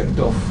aspect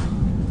of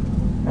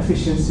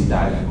efficiency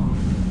dilemma.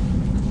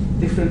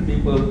 Different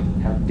people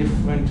have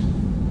different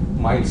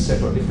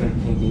mindset or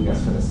different thinking as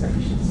far as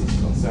efficiency is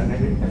concerned,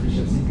 and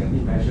efficiency can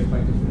be measured by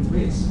different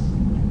ways.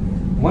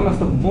 One of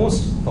the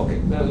most,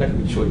 let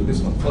me show you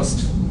this one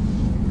first.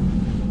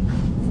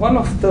 One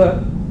of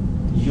the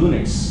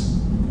units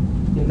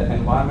in the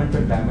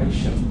environmental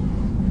dimension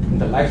in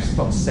the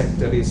livestock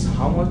sector is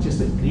how much is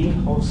the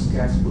greenhouse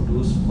gas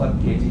produced per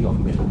kg of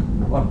milk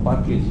or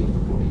per kg of the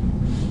protein.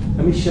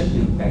 Emission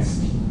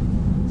intensity.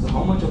 So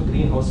how much of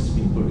greenhouse is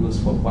being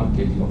produced for 1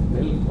 kg of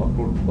milk or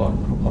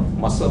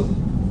muscle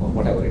or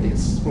whatever it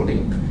is,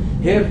 protein.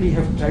 Here we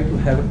have tried to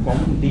have a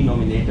common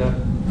denominator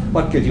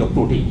per kg of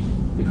protein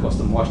because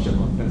the moisture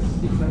content is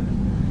different.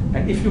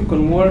 And if you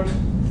convert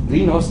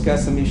greenhouse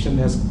gas emission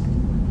as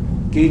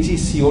kg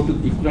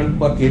CO2 equivalent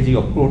per kg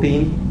of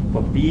protein,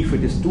 for beef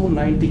it is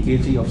 290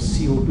 kg of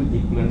CO2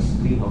 equivalent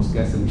greenhouse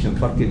gas emission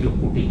per kg of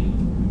protein.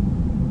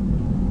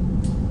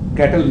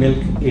 Cattle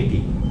milk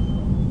 80.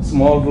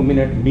 Small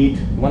ruminant meat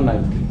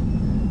 190,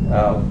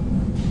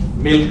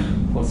 milk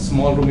for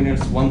small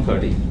ruminants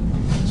 130.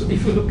 So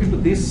if you look into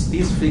these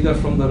figures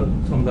from the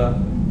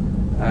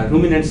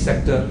ruminant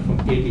sector from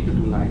 80 to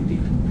 290,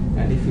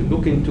 and if you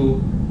look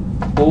into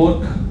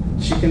pork,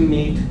 chicken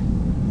meat,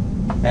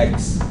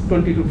 eggs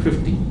 20 to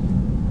 50.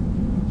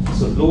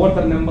 So lower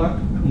the number,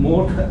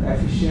 more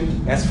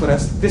efficient as far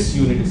as this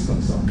unit is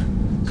concerned.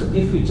 So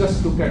if you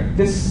just look at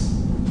this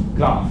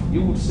graph,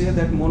 you would say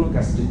that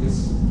monogastric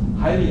is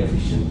highly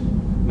efficient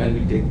when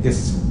we take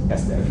this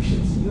as the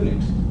efficiency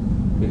unit,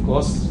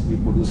 because we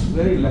produce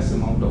very lesser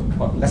amount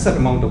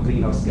of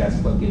greenhouse gas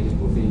per kg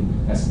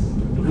protein as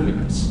compared to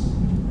ruminants.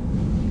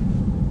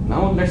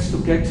 Now let's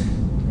look at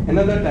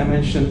another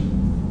dimension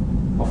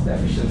of the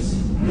efficiency.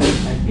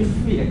 And if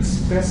we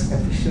express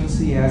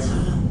efficiency as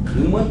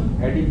human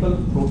edible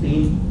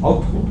protein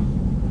output,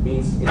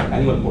 means in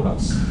animal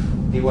products,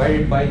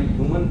 divided by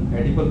human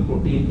edible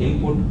protein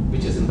input,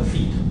 which is in the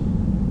feed.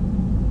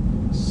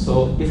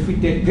 So if we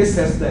take this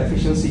as the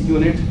efficiency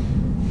unit,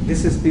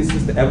 this is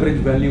the average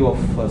value of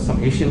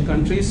some Asian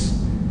countries.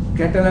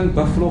 Cattle and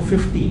buffalo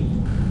 15.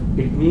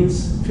 It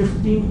means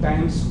 15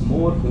 times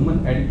more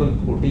human edible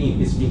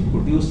protein is being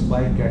produced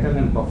by cattle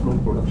and buffalo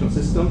production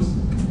systems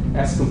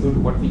as compared to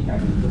what we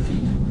have in the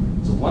feed.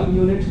 So 1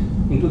 unit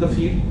into the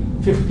feed,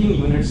 15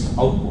 units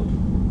output.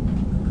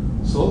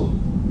 So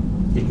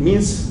it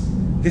means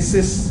this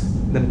is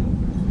the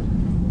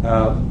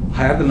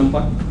higher the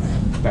number,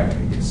 better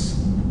it is.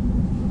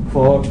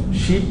 For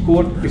sheep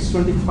coat, it's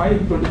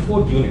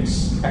 24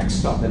 units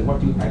extra than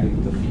what you add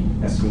into the feed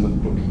as human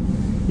protein,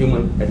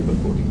 human edible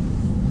protein.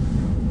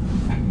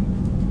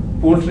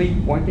 Poultry,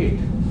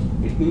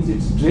 0.8. It means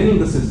it's draining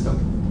the system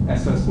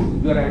as far as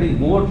protein. You are adding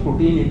more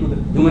protein into the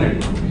human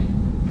edible protein,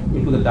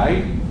 into the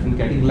diet, and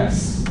getting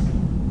less.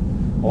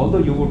 Although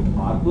you would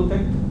argue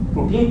that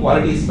protein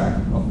quality is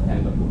better of the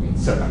animal protein,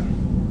 certainly.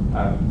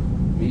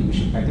 We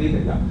should agree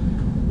that, yeah.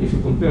 if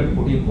you compare the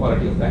protein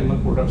quality of the animal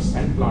products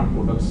and plant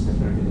products,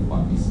 definitely the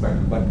quality is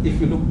better. But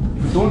if you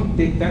don't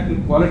take that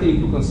quality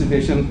into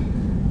consideration,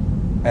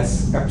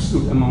 as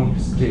absolute amount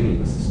is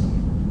draining the system.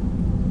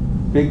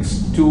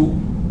 Pigs 2,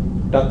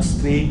 ducks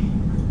 3,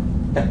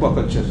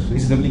 aquaculture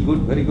reasonably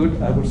good, very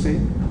good, I would say.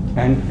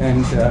 And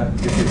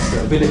this is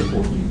village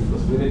poultry,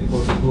 because village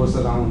poultry goes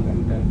around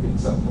and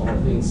picks up all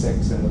the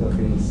insects and other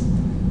things,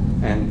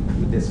 and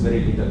there's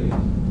very little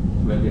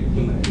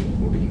human animal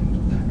protein into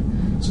that.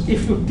 So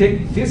if you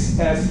take this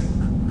as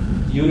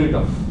unit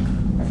of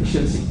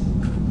efficiency,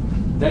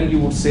 then you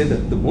would say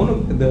that the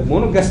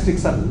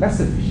monogastrics are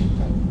less efficient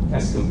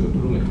as compared to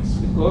ruminants,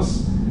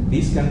 because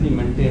these can be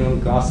maintained on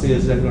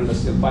grasses,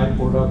 agro-industrial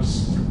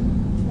byproducts,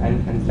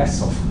 and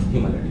less of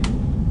human edible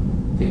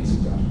things,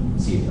 which are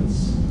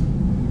cereals.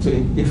 So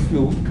if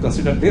you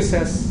consider this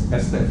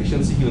as the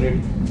efficiency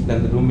unit,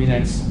 then the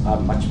ruminants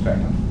are much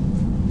better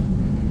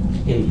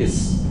in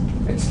this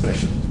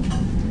expression.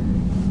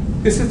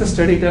 This is the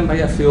study done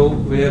by FAO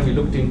where we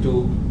looked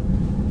into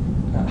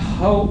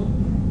how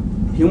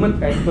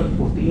human edible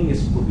protein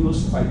is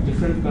produced by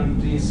different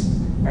countries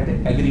at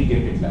an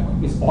aggregated level,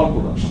 means all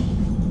production.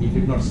 We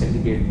did not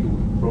segregate to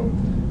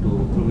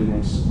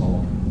ruminants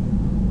or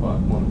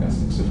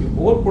monogastrics. So if your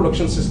whole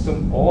production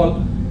system,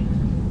 all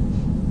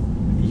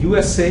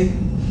USA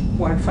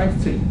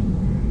 0.53.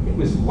 It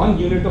was 1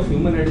 unit of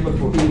human edible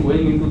protein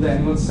going into the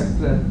animal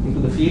sector, into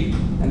the feed,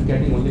 and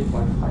getting only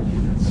 0.5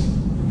 units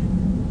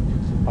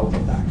out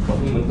of that for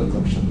human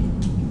consumption.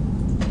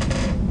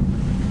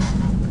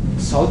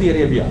 Saudi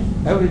Arabia,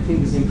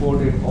 everything is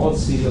imported, all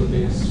cereal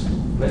based,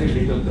 very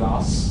little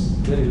grass,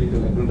 very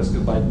little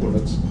agro-industrial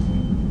byproducts,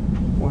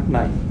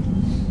 0.9.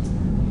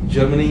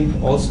 Germany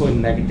also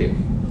in negative.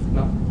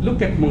 Now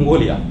look at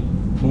Mongolia.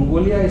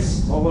 Mongolia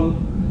is all,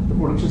 the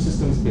production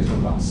system is based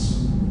on grass,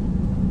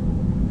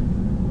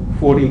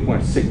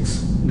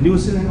 14.6. New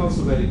Zealand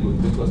also very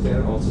good because there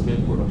are also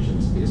milk production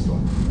is based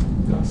on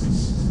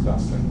grasses,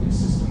 grassland based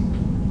system.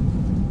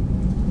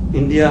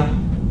 India,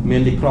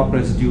 mainly crop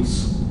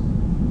residues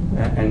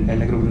and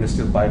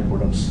agro-industrial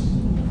byproducts,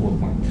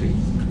 4.3.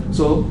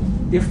 So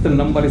if the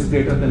number is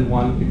greater than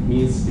 1, it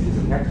means it is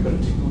a net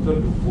contributor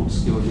to food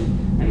security,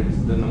 and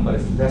if the number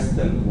is less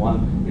than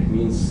 1, it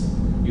means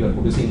you are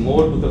producing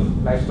more to the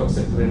livestock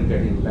sector and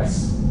getting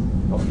less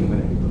of human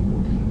edible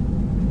protein.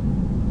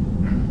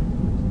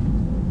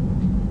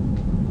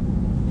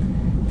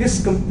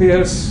 This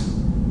compares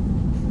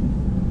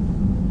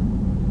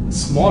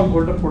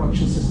smallholder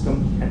production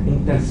system and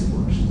intensive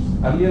production.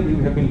 Earlier we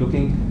have been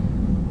looking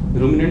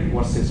ruminant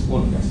versus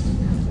monogastric.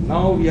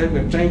 Now we are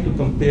trying to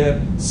compare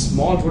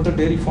smallholder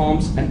dairy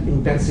farms and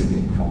intensive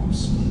dairy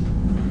farms.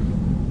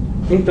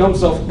 In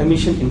terms of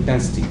emission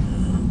intensity,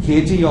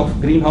 kg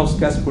of greenhouse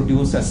gas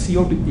produced as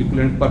CO2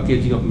 equivalent per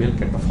kg of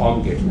milk at the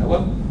farm gate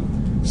level.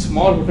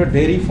 Smallholder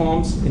dairy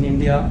farms in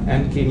India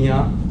and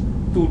Kenya,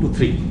 2 to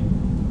 3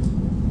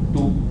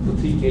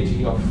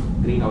 kg of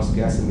greenhouse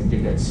gas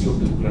emitted at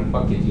CO2 equivalent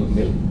per kg of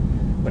milk.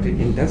 But in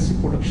intensive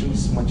production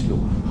is much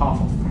lower,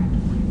 half of that.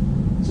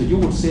 So you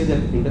would say that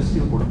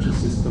industrial production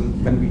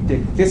system, when we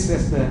take this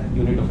as the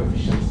unit of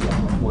efficiency,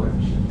 are much more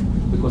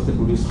efficient because they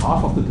produce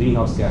half of the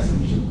greenhouse gas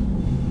emission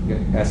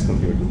as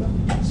compared to the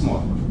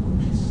small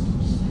production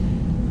systems.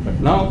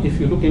 But now if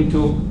you look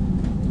into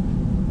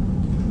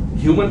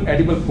human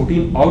edible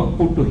protein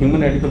output to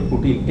human edible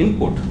protein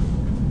input,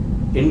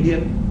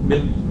 Indian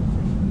milk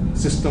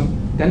system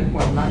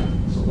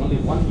 10.9. So only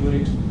 1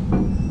 unit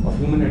of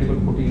human edible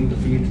protein to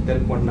feed,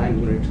 10.9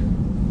 unit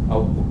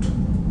output.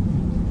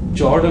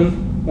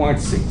 Jordan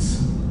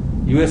 0.6,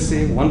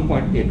 USA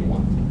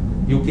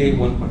 1.81, UK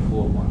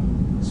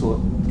 1.41.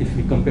 So if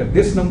we compare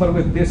this number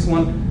with this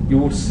one, you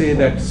would say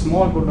that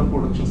smallholder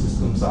production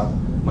systems are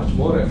much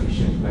more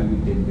efficient when we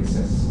take this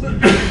as.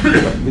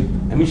 But with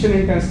emission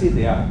intensity,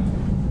 they are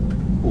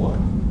poor.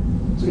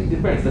 So it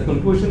depends. The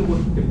conclusion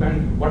would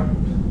depend what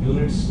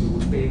units you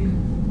would take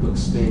to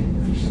explain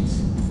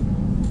efficiency.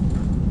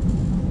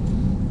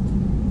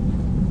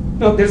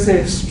 Now there's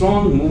a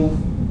strong move,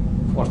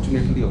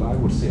 fortunately, or I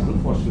would say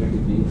unfortunately,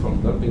 being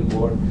from developing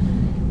world,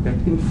 that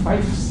in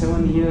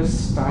 5-7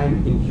 years'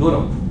 time in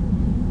Europe,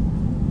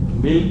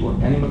 milk or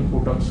animal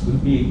products will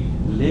be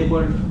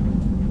labeled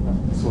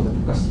so that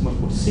the customer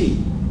could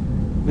see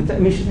with the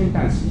emission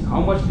intensity how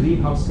much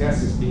greenhouse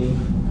gas is being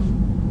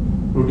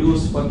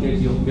produced per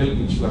kg of milk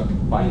which you are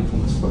buying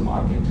from the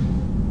supermarket.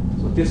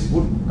 So this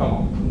would come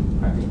out.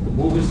 I think the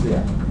move is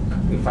there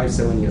in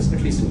 5-7 years,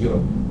 at least in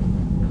Europe.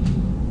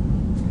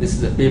 This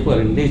is a paper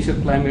in Nature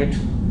Climate,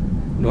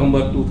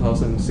 November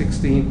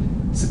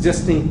 2016,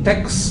 suggesting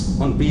tax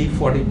on beef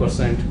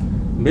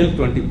 40%, milk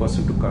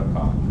 20% to cut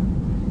carbon.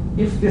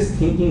 If this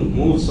thinking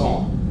moves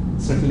on,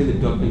 certainly the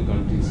developing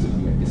countries will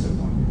be at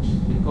disadvantage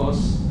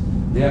because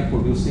they are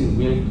producing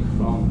milk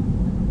from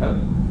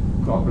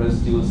crop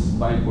residues,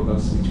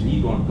 byproducts which we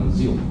don't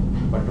consume,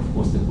 but of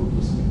course they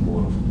produce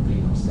more of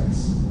greenhouse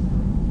gas.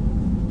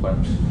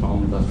 But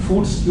from the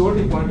food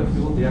security point of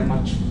view, they are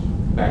much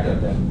better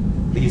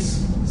than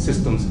these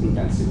systems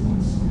intensive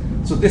ones.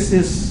 So this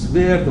is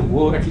where the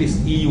world, at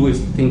least EU is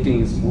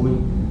thinking, is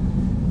moving.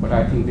 But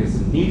I think there's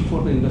a need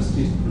for the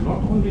industries to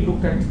not only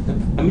look at the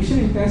emission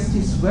intensity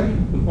is very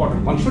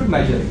important. One should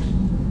measure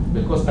it,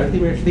 because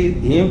ultimately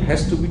the aim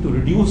has to be to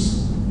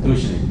reduce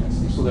emission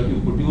intensity so that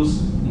you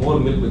produce more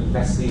milk with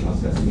less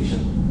greenhouse gas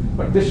emission.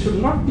 But this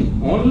should not be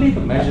only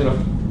the measure of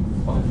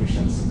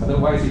efficiency.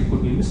 Otherwise, it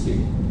could be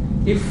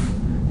misleading. If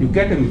you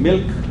get a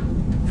milk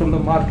from the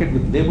market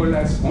with labeled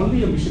as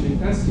only emission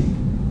intensity,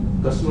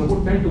 customer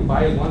would tend to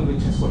buy one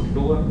which has got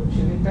lower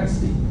emission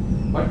intensity.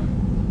 But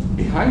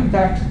behind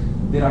that,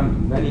 there are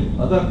many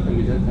other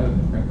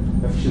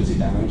efficiency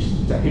dimensions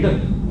which are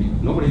hidden, which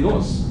nobody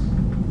knows.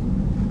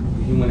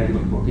 The human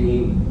animal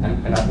protein,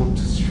 and I would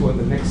show in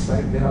the next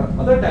slide, there are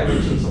other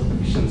dimensions of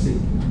efficiency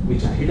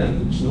which are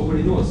hidden, which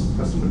nobody knows.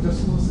 Customer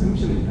just knows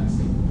emission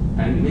intensity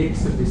and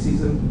makes the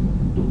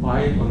decision to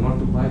buy or not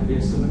to buy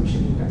based on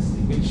emission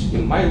intensity, which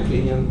in my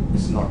opinion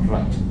is not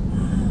right.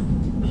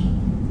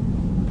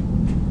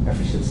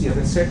 Efficiency, as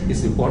I said,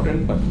 is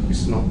important, but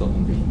it's not the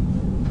only.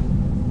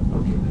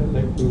 Okay,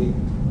 let me.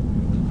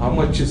 How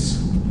much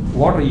is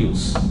water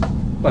use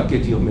per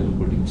kg of milk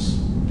produced?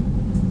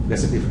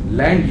 There's a difference.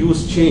 Land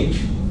use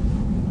change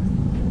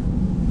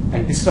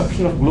and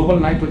disruption of global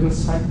nitrogen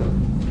cycle.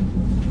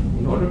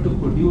 In order to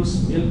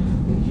produce milk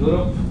in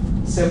Europe,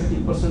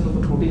 70% of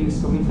the protein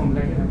is coming from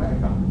Latin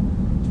America,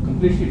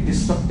 completely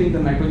disrupting the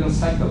nitrogen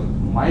cycle,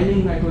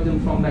 mining nitrogen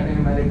from Latin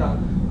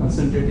America,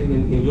 concentrating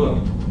in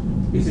Europe.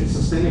 Is it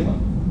sustainable?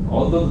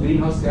 Although the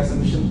greenhouse gas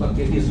emission per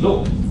kg is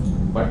low,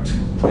 but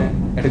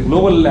at a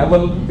global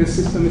level, this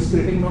system is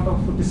creating a lot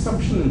of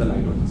disruption in the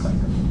nitrogen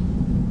cycle.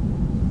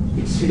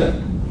 It's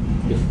hidden.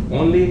 If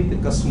only the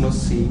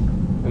customers see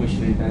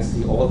emission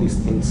intensity, all these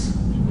things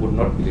would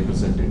not be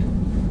represented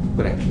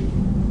correctly.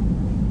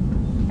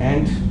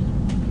 And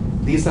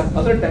these are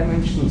other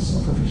dimensions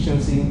of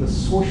efficiency in the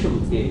social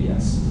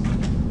areas.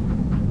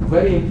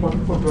 Very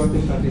important for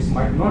developing countries,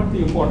 might not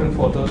be important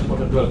for the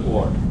developed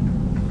world.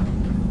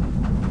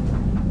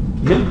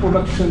 Milk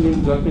production in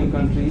developing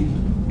countries,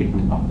 it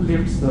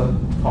uplifts the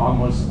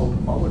farmers out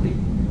of poverty.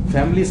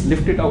 Families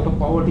lifted out of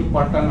poverty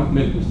per ton of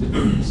milk which they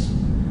produce.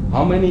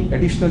 How many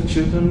additional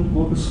children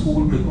go to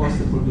school because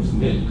they produce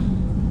milk?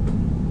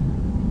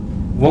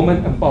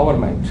 Women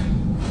empowerment,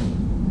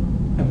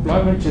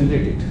 employment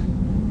generated,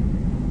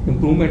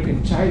 improvement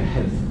in child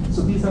health.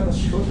 So these are the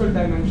social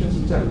dimensions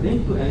which are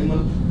linked to animal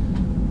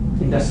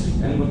industry,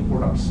 animal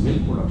products,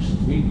 milk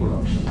production, meat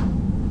production.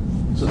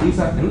 So these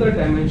are another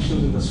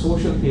dimensions in the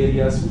social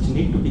areas which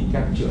need to be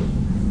captured,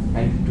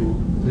 and to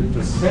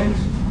represent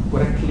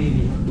correctly,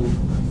 we have to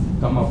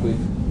come up with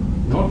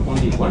not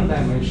only one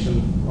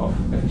dimension of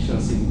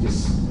efficiency, which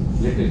is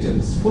literature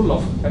is full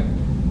of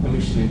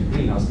emission in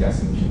greenhouse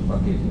gas emission per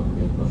kg of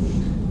milk per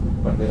meat,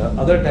 but there are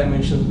other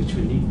dimensions which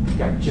we need to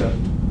capture,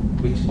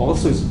 which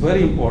also is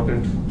very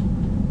important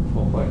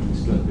for at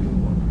least 12 billion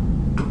water.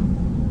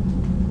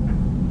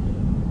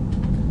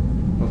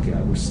 Okay,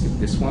 I will skip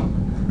this one.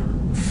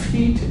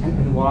 Feed and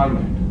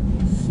environment.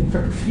 In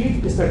fact,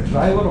 feed is the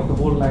driver of the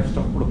whole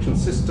livestock production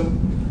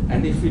system,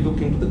 and if we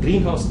look into the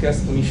greenhouse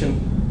gas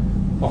emission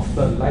of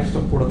the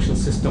livestock production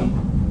system,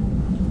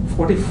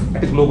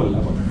 at a global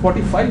level,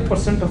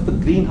 45% of the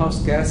greenhouse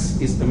gas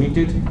is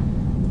emitted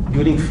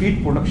during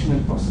feed production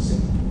and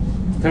processing.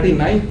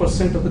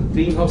 39% of the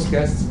greenhouse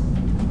gas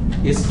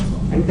is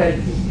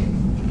indirectly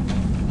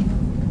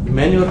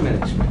manure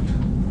management.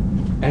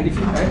 And if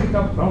you add it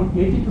up, around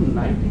 80 to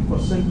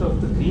 90%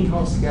 of the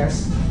greenhouse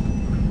gas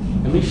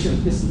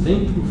emission is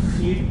linked to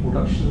feed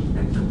production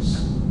and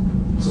use.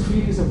 So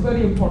feed is a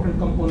very important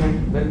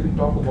component when we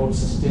talk about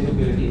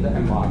sustainability in the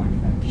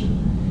environment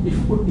dimension. If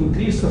you could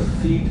increase the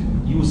feed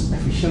use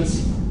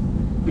efficiency,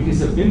 it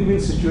is a win-win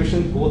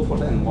situation both for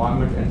the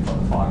environment and for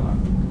the farmer,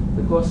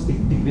 because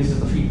it decreases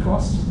the feed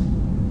cost.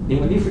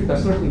 Even if it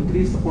does not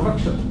increase the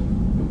production,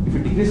 if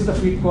it decreases the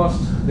feed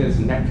cost, there is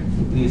net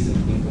increase in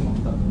the income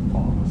of the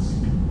farmers.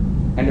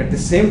 And at the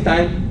same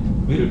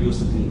time, we reduce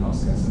the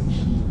greenhouse gas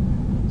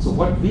emission. So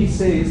what we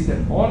say is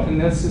that all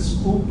analysis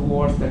prove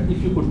towards that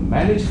if you could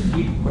manage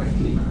feed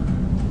correctly,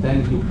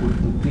 then you could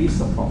increase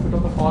the profit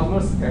of the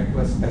farmers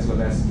as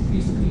well as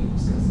decrease the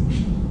greenhouse gas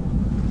emission.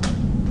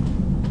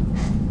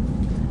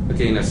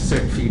 Again, as I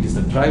said, feed is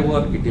the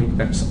driver. It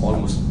impacts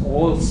almost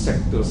all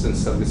sectors and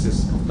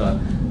services of the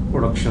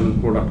production,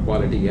 product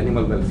quality,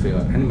 animal welfare,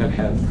 animal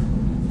health,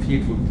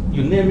 feed food,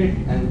 you name it,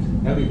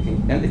 and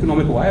everything, and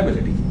economic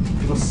viability.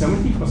 Because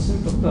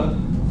 70% of the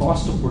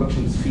cost of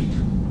production is feed.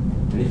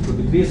 And if you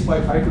decrease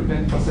by 5 to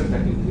 10%,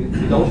 that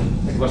increase, without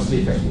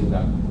adversely affecting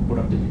the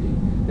productivity,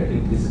 that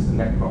increases the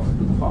net profit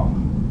to the farmer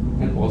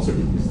and also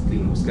decreases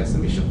greenhouse gas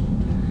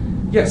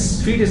emission.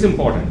 Yes, feed is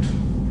important,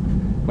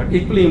 but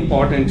equally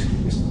important,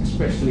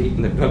 especially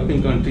in the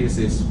developing countries,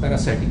 is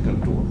parasitic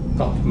control,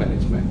 crop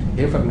management,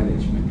 heifer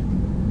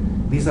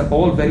management. These are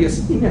all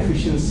various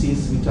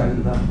inefficiencies which are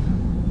in the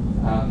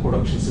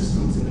production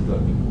systems in the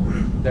developing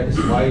world. That is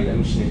why the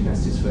emission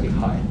intensity is very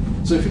high.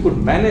 So if you could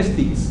manage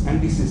these,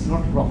 and this is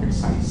not rocket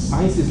science,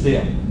 science is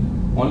there,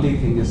 only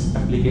thing is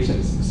application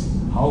is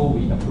missing. How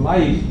we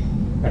apply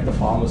at the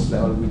farmers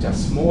level, which are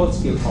small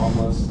scale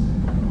farmers,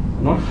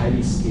 not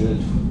highly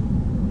skilled,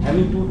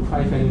 having 2 to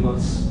 5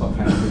 animals per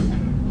family,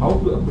 how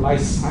to apply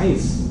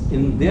science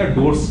in their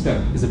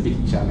doorstep is a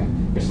big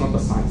challenge. It's not the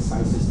science,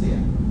 science is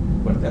there,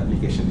 but the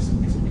application is a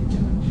big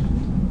challenge.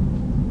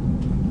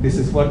 This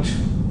is what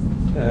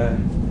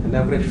an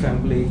average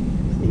family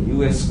in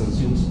US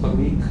consumes per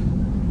week,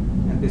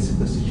 and this is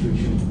the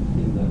situation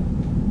in the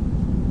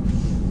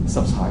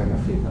sub-Saharan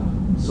Africa.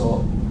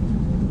 So,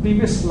 the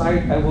previous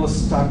slide I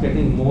was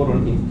targeting more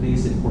on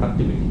increase in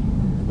productivity.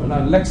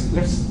 Now let's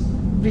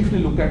briefly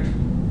look at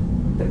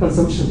the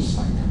consumption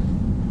side.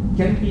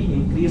 Can we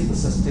increase the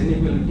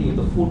sustainability of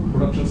the food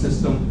production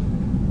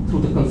system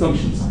through the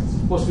consumption side?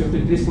 Of course, we have to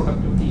increase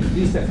productivity,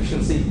 increase the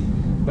efficiency,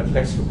 but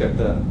let's look at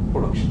the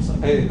production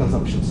side,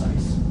 consumption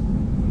size.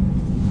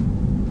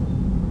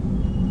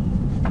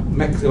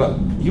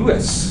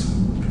 US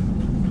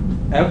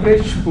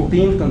average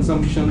protein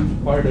consumption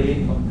per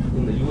day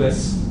in the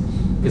US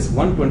is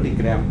 120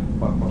 gram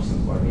per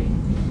person per day,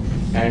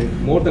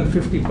 and more than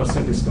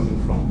 50% is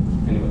coming from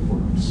animal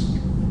products.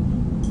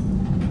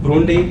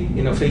 Burundi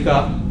in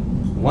Africa,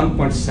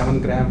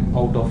 1.7 gram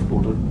out of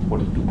total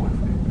 42.5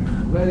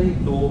 gram. Very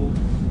low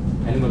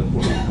animal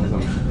protein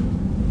consumption.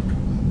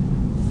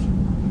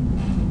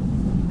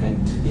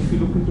 And if you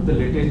look into the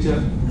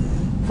literature,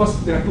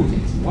 first there are two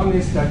things. One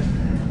is that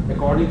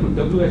according to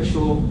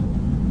WHO,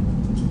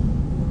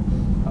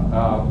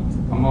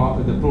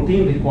 the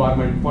protein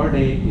requirement per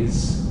day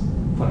is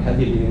for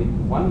healthy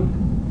living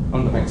 1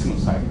 on the maximum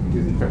side. It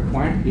is in fact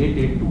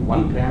 0.88 to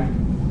 1 gram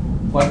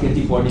per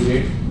kg body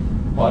weight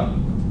per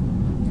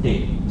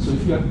day. So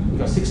if you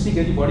are 60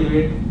 kg body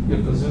weight, you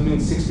are consuming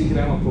 60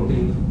 gram of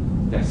protein.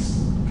 That's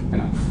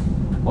enough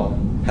for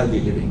healthy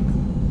living.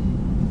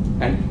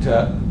 And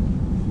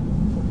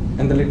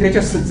the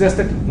literature suggests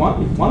that if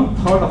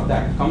 1/3 of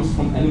that comes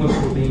from animal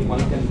protein, one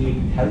can lead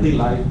healthy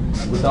life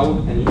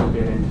without any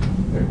apparent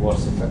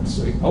adverse effects.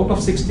 So out of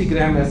 60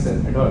 gram as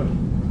an adult,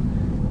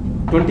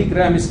 20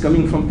 gram is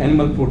coming from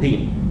animal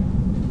protein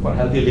for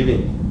healthy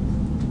living.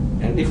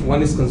 And if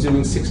one is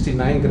consuming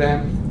 69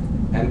 gram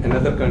and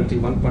another country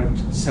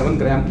 1.7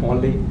 gram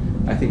only,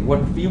 I think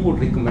what we would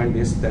recommend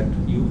is that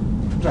you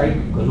try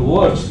to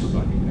converge to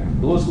 20 gram.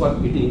 Those who are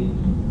eating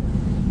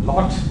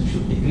lot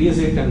should decrease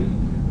it, and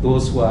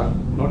those who are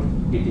not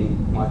eating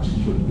much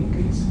should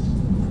increase it.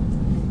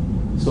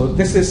 So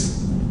this is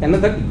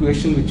another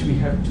equation which we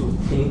have to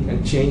think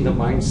and change the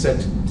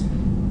mindset.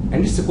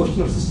 And it's a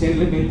question of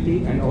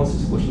sustainability, and also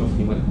it's a question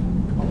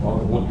of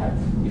our own health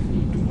if we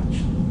eat too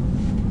much.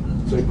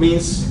 So it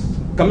means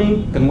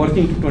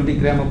converting to 20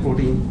 gram of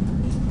protein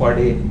per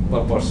day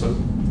per person.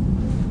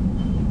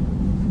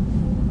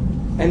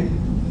 And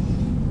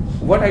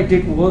what I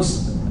did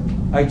was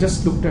I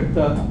just looked at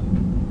the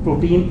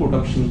protein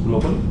production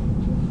global.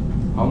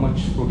 How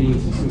much protein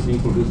is being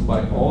produced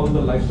by all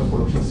the livestock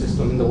production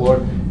system in the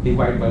world,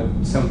 divided by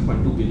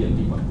 7.2 billion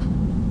people.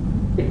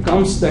 It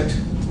comes that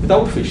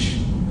without fish,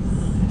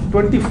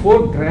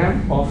 24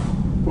 gram of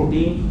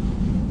protein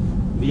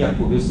we are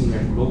producing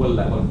at global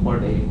level per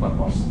day per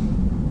person.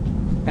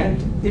 And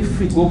if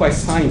we go by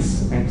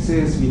science and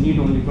says we need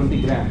only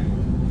 20 gram,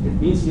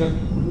 it means we are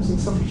producing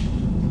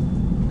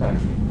sufficient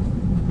currently.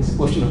 It's a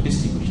question of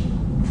distribution,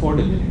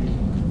 affordability.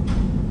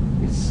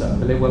 It's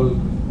available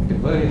at a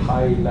very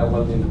high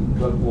level in the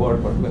developed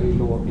world, but very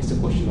low. It's a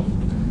question of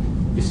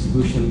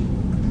distribution,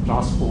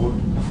 transport,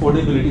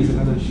 affordability is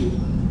another issue.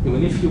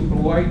 Even if you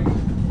provide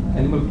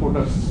animal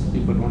products,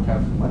 people don't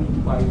have money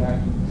to buy that.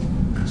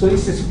 So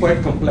it's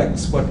quite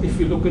complex, but if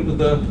you look into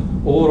the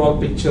overall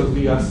picture,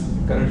 we are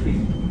currently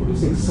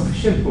producing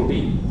sufficient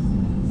protein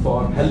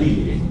for healthy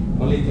living.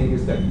 Only thing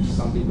is that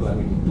some people are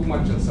eating too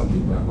much and some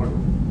people are not,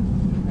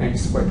 and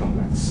it's quite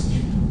complex.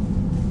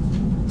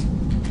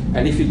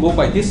 And if you go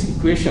by this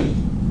equation,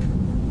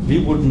 we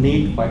would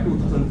need by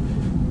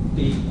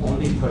 2050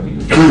 only 30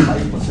 to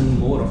 35%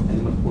 more of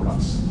animal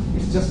products.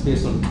 It's just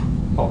based on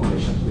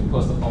population,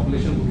 because the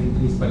population would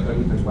increase by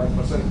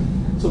 30-35%.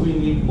 So we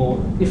need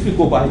more if you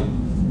go by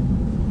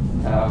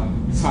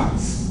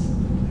science.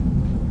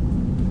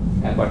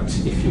 But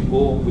if you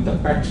go with the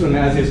pattern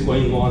as is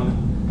going on,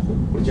 the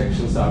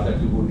projections are that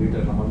we would need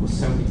around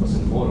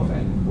 70% more of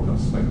animal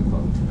products by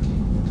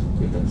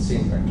 2050 if the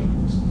same pattern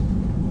goes on.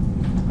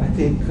 I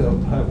think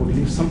I would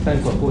leave some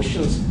time for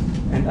questions,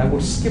 and I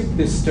would skip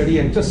this study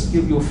and just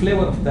give you a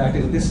flavor of that.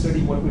 In this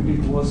study, what we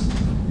did was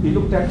we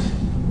looked at,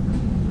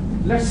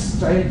 let's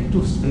try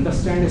to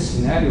understand a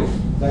scenario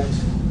that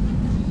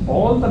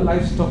all the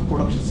livestock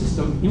production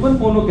system, even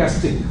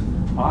monogastric,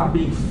 are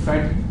being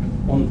fed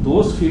on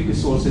those feed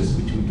resources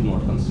which we do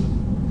not consume.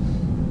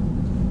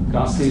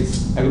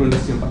 Grasses,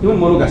 agro-industrial, even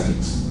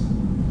monogastrics,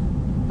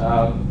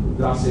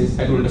 grasses,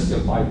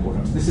 agro-industrial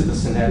byproducts. This is the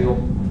scenario.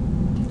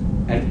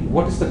 And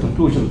what is the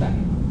conclusion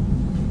then?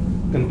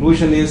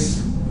 Conclusion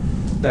is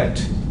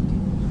that,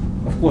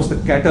 of course, the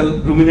cattle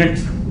ruminant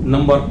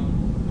number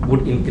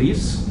would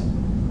increase,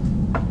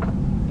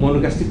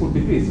 monogastric would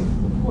decrease.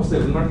 Of course, there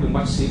will not be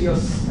much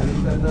serious,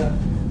 and then the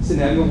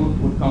scenario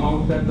would come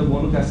out that the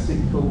monogastric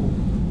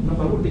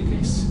number would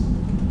decrease.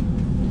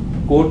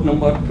 Goat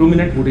number,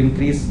 ruminant would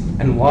increase.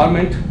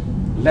 Environment,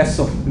 less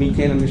of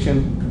methane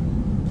emission.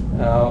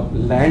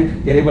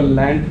 Land, arable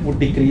land would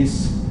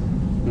decrease.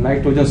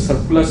 Nitrogen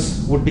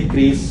surplus would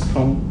decrease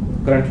from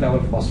current level.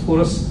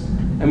 Phosphorus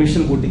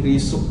emission would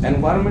decrease. So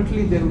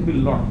environmentally, there will be a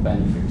lot of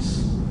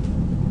benefits.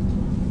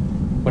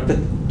 But the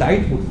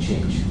diet would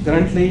change.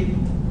 Currently,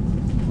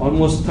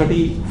 almost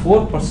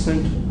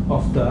 34%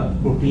 of the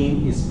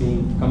protein is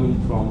coming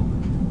from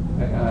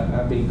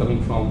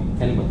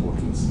animal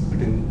proteins.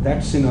 But in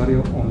that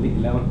scenario, only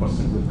 11%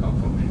 will come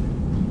from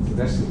animal. The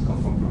rest will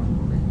come from plant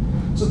protein.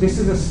 So this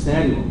is a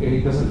scenario.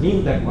 It doesn't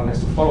mean that one has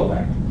to follow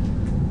that.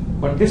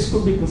 But this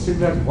could be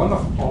considered as one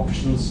of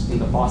options in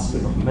the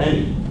basket of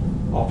many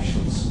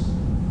options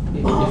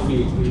if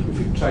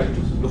we try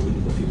to look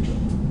into the future.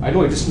 I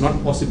know it is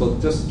not possible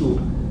just to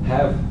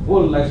have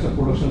whole livestock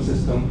production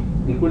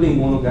system, including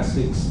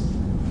monogastrics,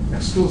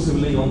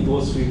 exclusively on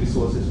those feed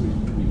resources we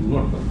do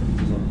not.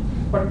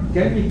 But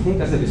can we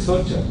think as a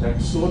researcher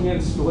that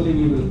slowly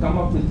we will come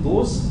up with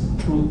those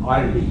through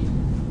R&D,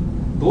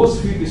 those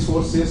feed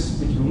resources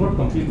which do not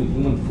compete with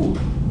human food,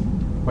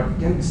 but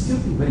can still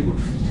be very good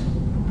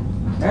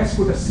feed, as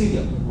good as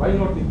cereal. Why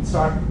not we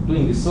start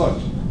doing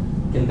research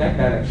in that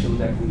direction,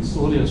 that we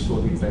slowly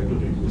try to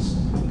reduce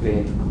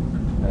grain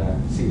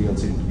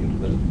cereals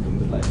into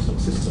the livestock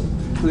system.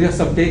 So there are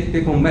some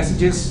take-home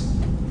messages.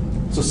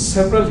 So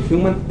several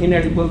human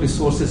inedible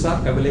resources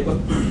are available,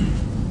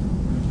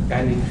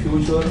 and in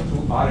future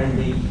through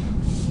R&D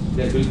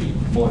there will be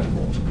more and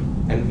more,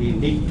 and we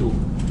need to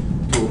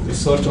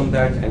research on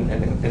that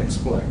and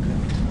explore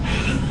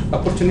that.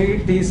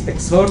 Opportunities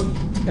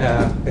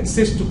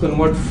exist to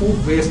convert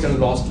food waste and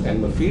loss to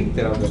animal feed.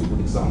 There are very good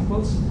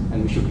examples,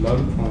 and we should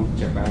learn from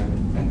Japan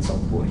and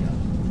South Korea.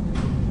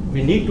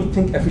 We need to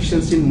think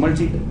efficiency in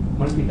multi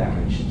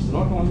dimensions,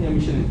 not only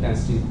emission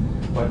intensity,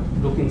 but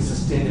looking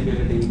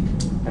sustainability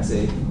as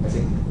a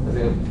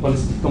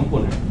holistic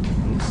component.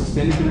 And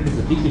sustainability is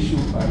a big issue.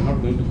 I'm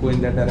not going to go in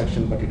that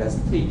direction, but it has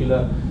 3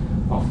 pillars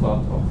of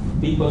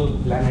people,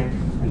 planet,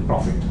 and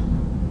profit.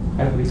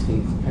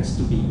 Everything has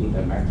to be in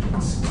the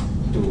matrix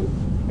to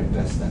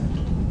address that.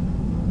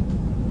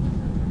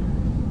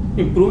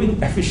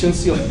 Improving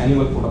efficiency of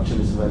animal production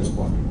is very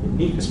important. We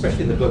need,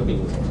 especially in the developing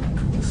world.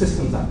 The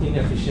systems are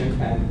inefficient,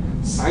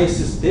 and science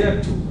is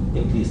there to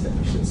increase the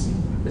efficiency.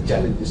 The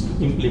challenge is to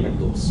implement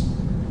those.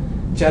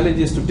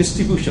 Challenges to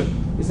distribution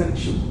is an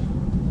issue.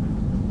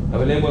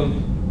 Available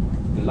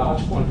in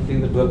large quantity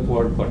in the developed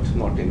world, but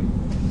not in,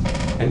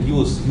 and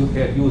use the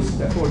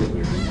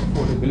affordability.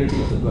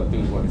 Affordability of the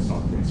developing world is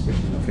not there,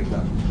 especially in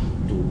Africa.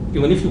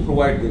 Even if you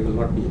provide, they will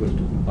not be able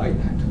to buy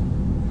that.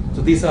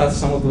 So these are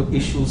some of the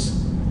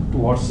issues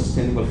towards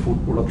sustainable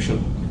food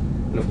production.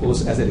 And of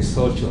course, as a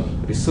researcher,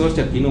 research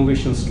and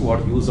innovations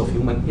toward use of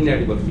human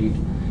inedible feed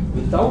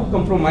without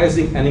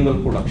compromising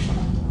animal production.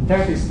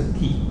 That is the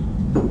key.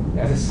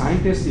 As a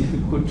scientist, if we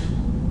could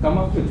come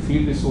up with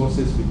feed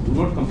resources which do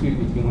not compete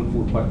with human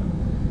food, but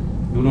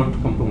do not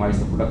compromise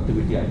the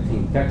productivity, I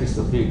think that is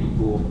the way to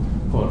go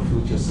for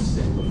future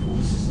sustainable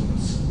food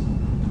systems.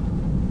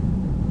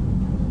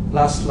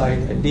 Last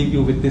slide, I leave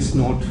you with this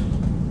note.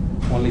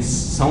 Only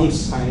sound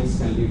science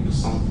can lead to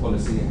sound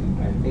policy, and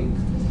I think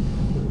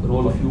the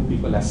role of you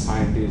people as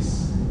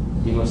scientists,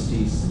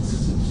 universities,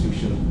 research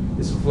institutions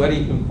is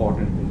very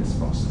important in this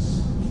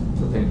process.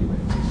 So thank you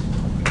very much.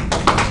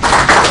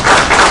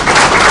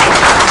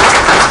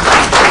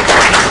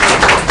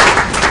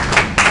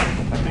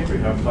 I think we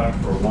have time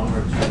for 1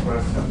 or 2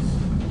 questions.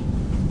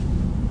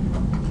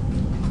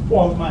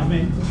 Well, my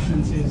main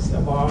question is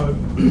about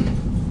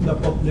the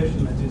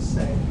population, as you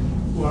say,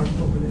 world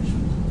population.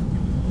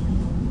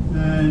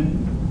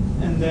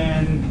 And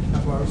then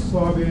about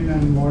soybean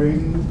and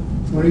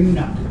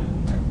moringa.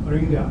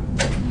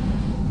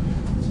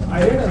 So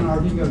I read an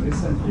article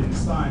recently in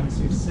Science.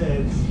 It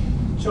says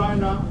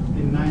China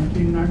in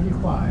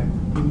 1995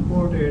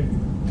 imported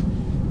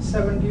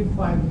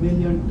 75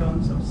 million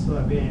tons of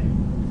soybean,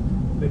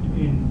 but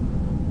in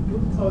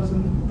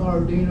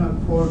 2013 or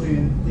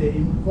 14 they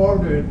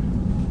imported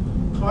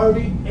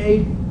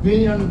 $38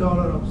 billion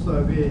of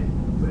soybean.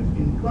 But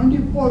in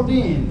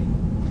 2014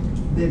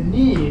 they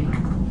need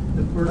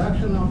the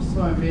production of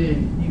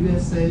soybean,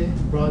 USA,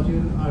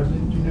 Brazil,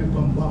 Argentina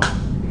combined.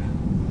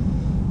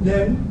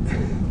 Then,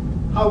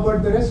 how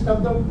about the rest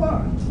of the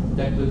world?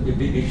 That will be a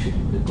big issue,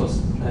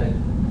 because,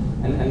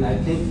 and I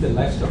think the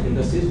livestock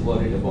industry is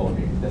worried about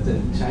it. That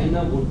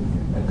China would,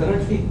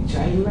 currently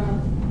China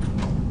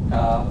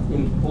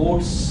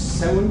imports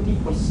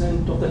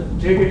 70% of the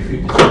traded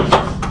feed resources.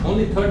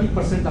 Only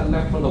 30% are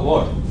left for the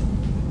world.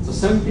 So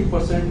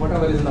 70%,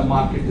 whatever is in the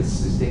market,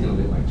 is taken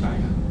away by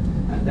China.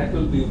 And that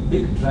will be a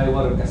big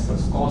driver as far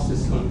as cost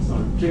is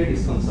concerned, trade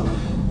is concerned.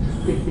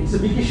 It's a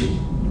big issue.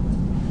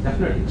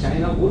 Definitely,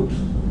 China would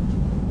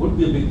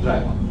be a big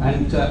driver.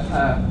 And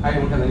I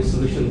don't have any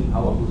solution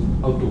how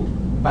to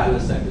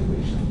balance that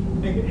equation.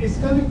 It's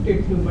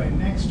connected to my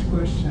next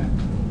question.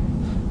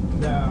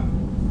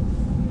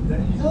 The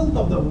health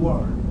of the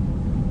world.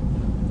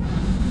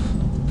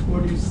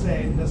 what you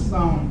say, the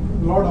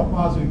sound, a lot of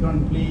us, we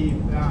don't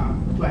believe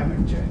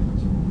climate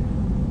change.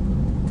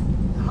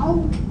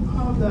 How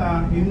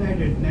the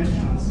United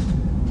Nations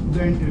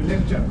going to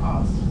lecture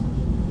us?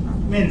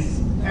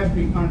 Means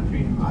every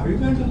country, are we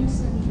going to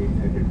listen to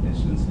United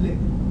Nations?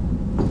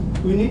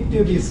 We need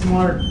to be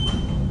smart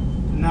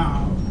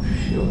now.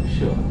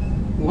 Sure.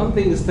 One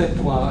thing is that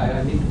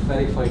I need to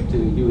clarify to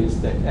you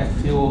is that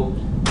FAO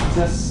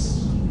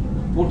just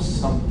puts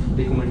some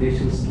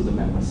recommendations to the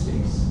member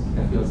states.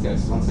 FAO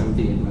gets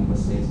 178 member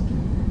states.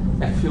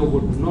 FAO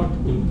would not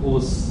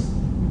impose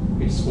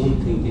its own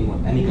thinking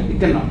on any country.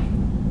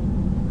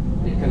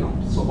 It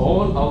cannot. So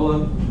all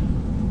our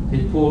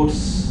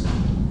reports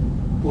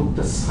put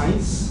the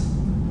science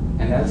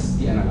and else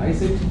we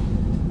analyze it.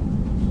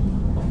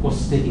 Of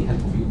course, taking help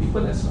of you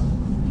people as well.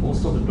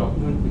 Most of the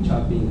documents which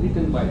are being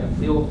written by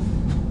FAO,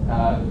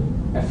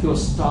 FAO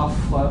staff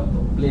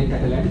play a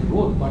catalytic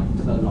role, but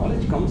the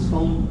knowledge comes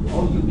from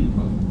all you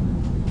people.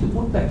 To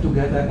put that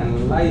together,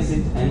 analyze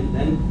it, and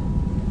then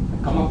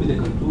come up with a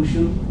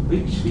conclusion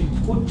which we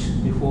put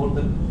before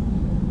the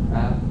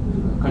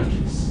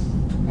countries.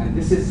 And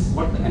this is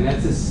what the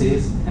analysis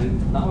says,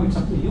 and now it's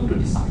up to you to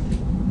decide.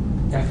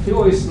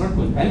 FAO is not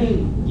going,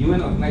 any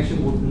UN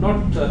organization would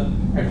not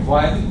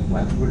advise,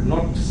 would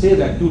not say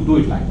that you do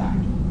it like that.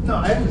 No,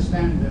 I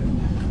understand that.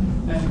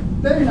 And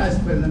very nice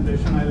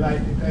presentation, I like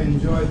it, I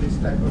enjoy this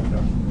type of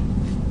talk.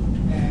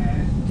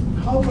 And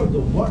how about the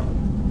water?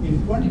 In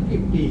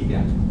 2050,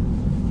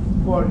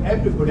 for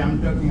everybody,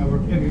 I'm talking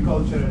about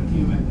agriculture and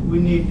human, we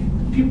need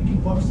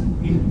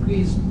 50%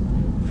 increased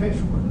fresh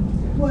water.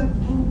 What?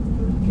 How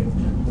do we get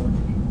that water?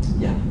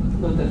 Yeah,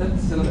 no,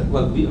 that's another.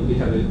 Well, we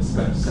have a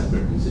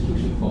separate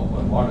institution for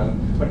water,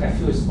 but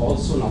FAO is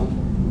also now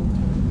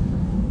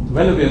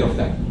well aware of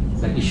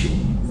that issue.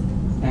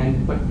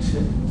 But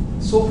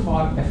so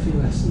far, FAO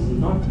has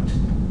not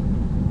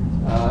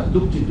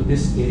looked into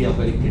this area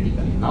very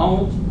critically.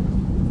 Now,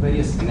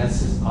 various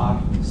analyses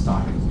are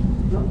starting.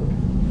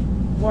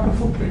 Water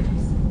footprint,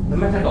 the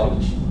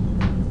methodology,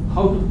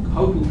 how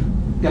to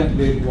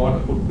calculate water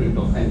footprint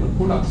of animal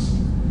products.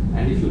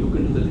 And if you look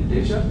into the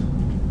literature,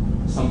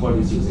 somebody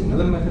is using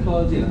another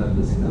methodology, another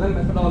using another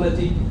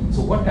methodology.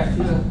 So what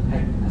FAO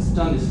has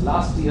done is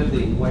last year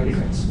they invited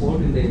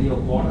experts in the area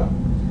of water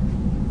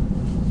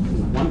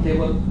in one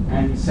table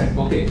and said,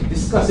 okay,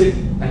 discuss it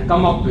and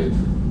come up with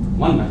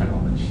one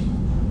methodology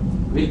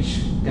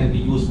which can be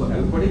used for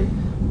everybody.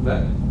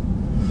 But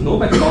no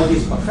methodology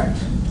is perfect.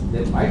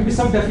 There might be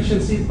some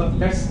deficiencies, but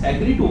let's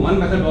agree to one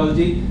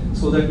methodology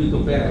so that we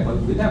compare apple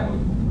with apple.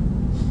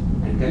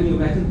 And can you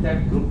imagine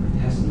that group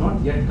has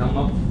not yet come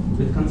up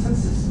with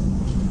consensus?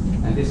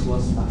 And this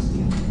was last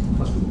year.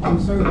 I'm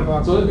sorry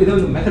about So the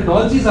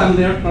methodologies are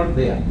not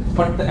there,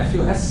 but the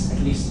FAO has at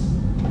least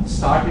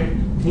started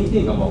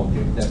thinking about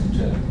it, that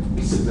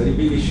it's a very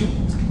big issue.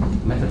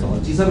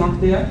 Methodologies are not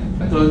there,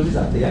 methodologies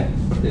are there,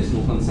 but there's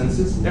no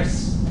consensus.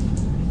 Let's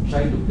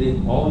try to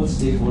bring all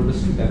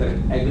stakeholders together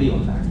and agree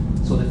on that,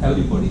 so that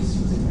everybody is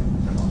using that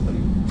methodology.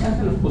 And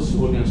then, of course,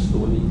 slowly and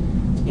slowly,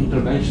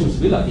 interventions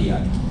will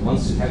appear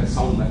once you have a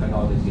sound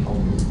methodology how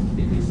to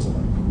decrease the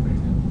water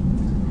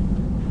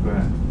footprint. Go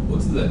ahead.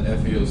 What's the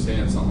FAO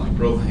stance on like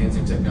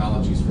growth-enhancing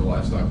technologies for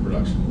livestock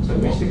production? So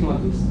which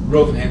technologies?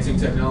 Growth-enhancing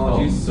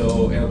technologies,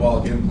 so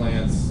anabolic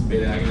implants,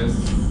 beta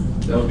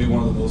agonists. That would be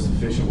one of the most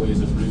efficient ways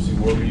of producing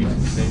more meat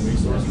with the same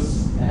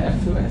resources.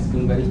 FAO has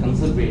been very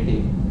conservative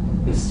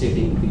in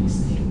stating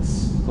these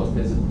things because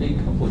there's a big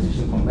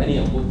opposition from many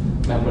of the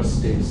member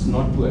states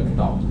not to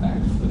adopt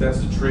that. But that's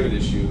a trade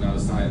issue, not a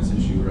science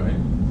issue, right?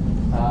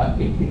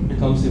 It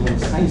becomes even a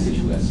science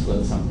issue as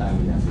well sometime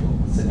in FAO.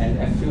 And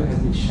FAO has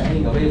been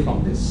shying away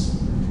from this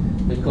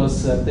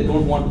because they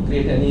don't want to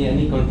create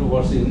any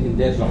controversy in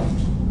their ground.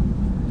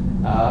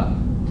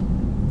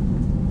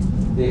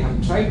 They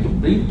have tried to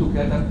bring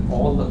together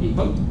all the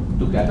people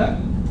together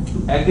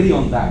to agree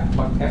on that,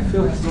 but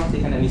FAO has not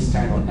taken any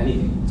stand on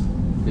anything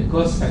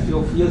because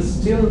FAO feels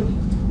still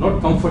not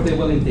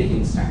comfortable in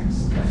taking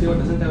stands. FAO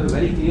doesn't have a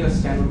very clear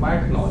stand on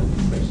biotechnology,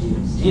 especially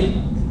in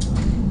GM.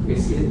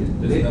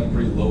 Isn't that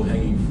pretty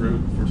low-hanging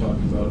fruit if we're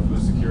talking about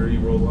food security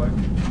worldwide?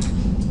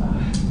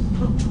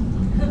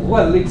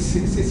 Well, it's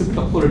a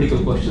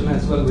political question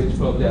as well, which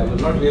probably I will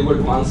not be able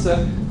to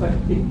answer. But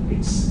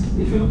it's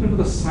if you look into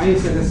the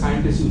science as a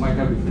scientist, you might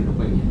have different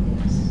opinion.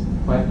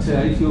 But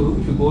if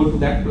you go to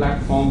that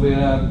platform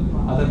where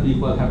other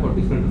people have got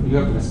different, you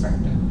have to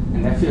respect them,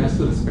 and FAO has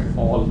to respect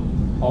all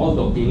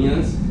the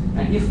opinions.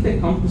 And if they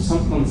come to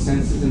some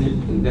consensus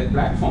in their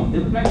platform, they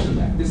will mention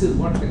that this is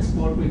what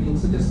export meeting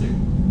suggested.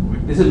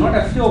 This is not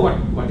FAO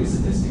what is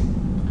suggesting.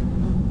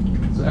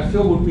 So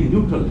FAO would be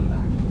neutral in that.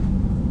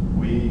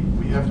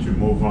 We have to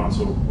move on,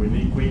 so we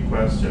need quick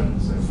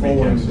questions.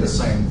 Following the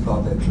same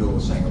thought that Bill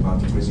was saying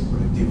about increasing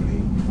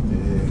productivity,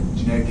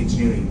 genetic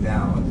engineering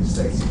now at this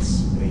stage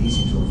it's an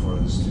easy tool for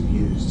us to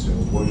use. So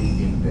what do you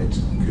think that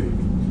could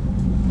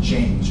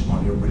change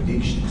on your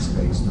predictions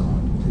based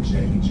on the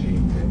genetic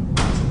engineering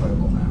that is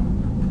available now?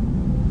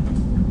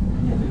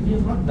 Yeah, we we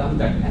have not done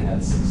that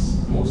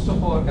analysis. Most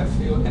of our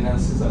FAO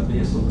analysis are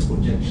based on the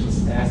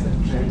projections as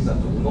the trends are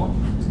going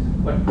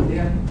on, but they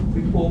are a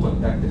bit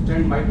open that the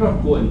trend might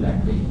not go in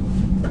that way.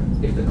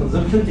 If the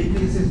consumption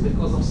decreases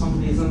because of some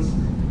reasons,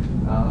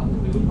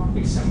 we will not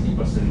be 70%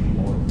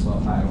 more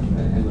higher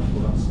annual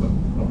products, but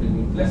probably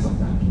less of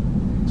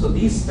that. So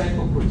these type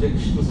of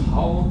projections,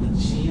 how the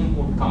GM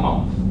would come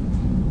out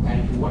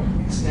and to what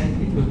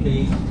extent it will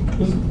be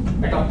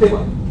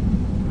adaptable.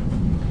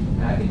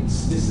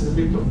 This is a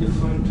bit of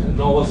different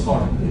novel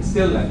sort of. It's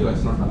still that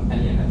has not done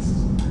any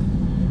analysis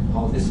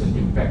how this will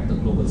impact the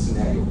global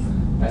scenario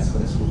as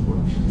far as food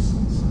production is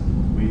concerned.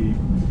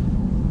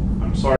 I'm sorry.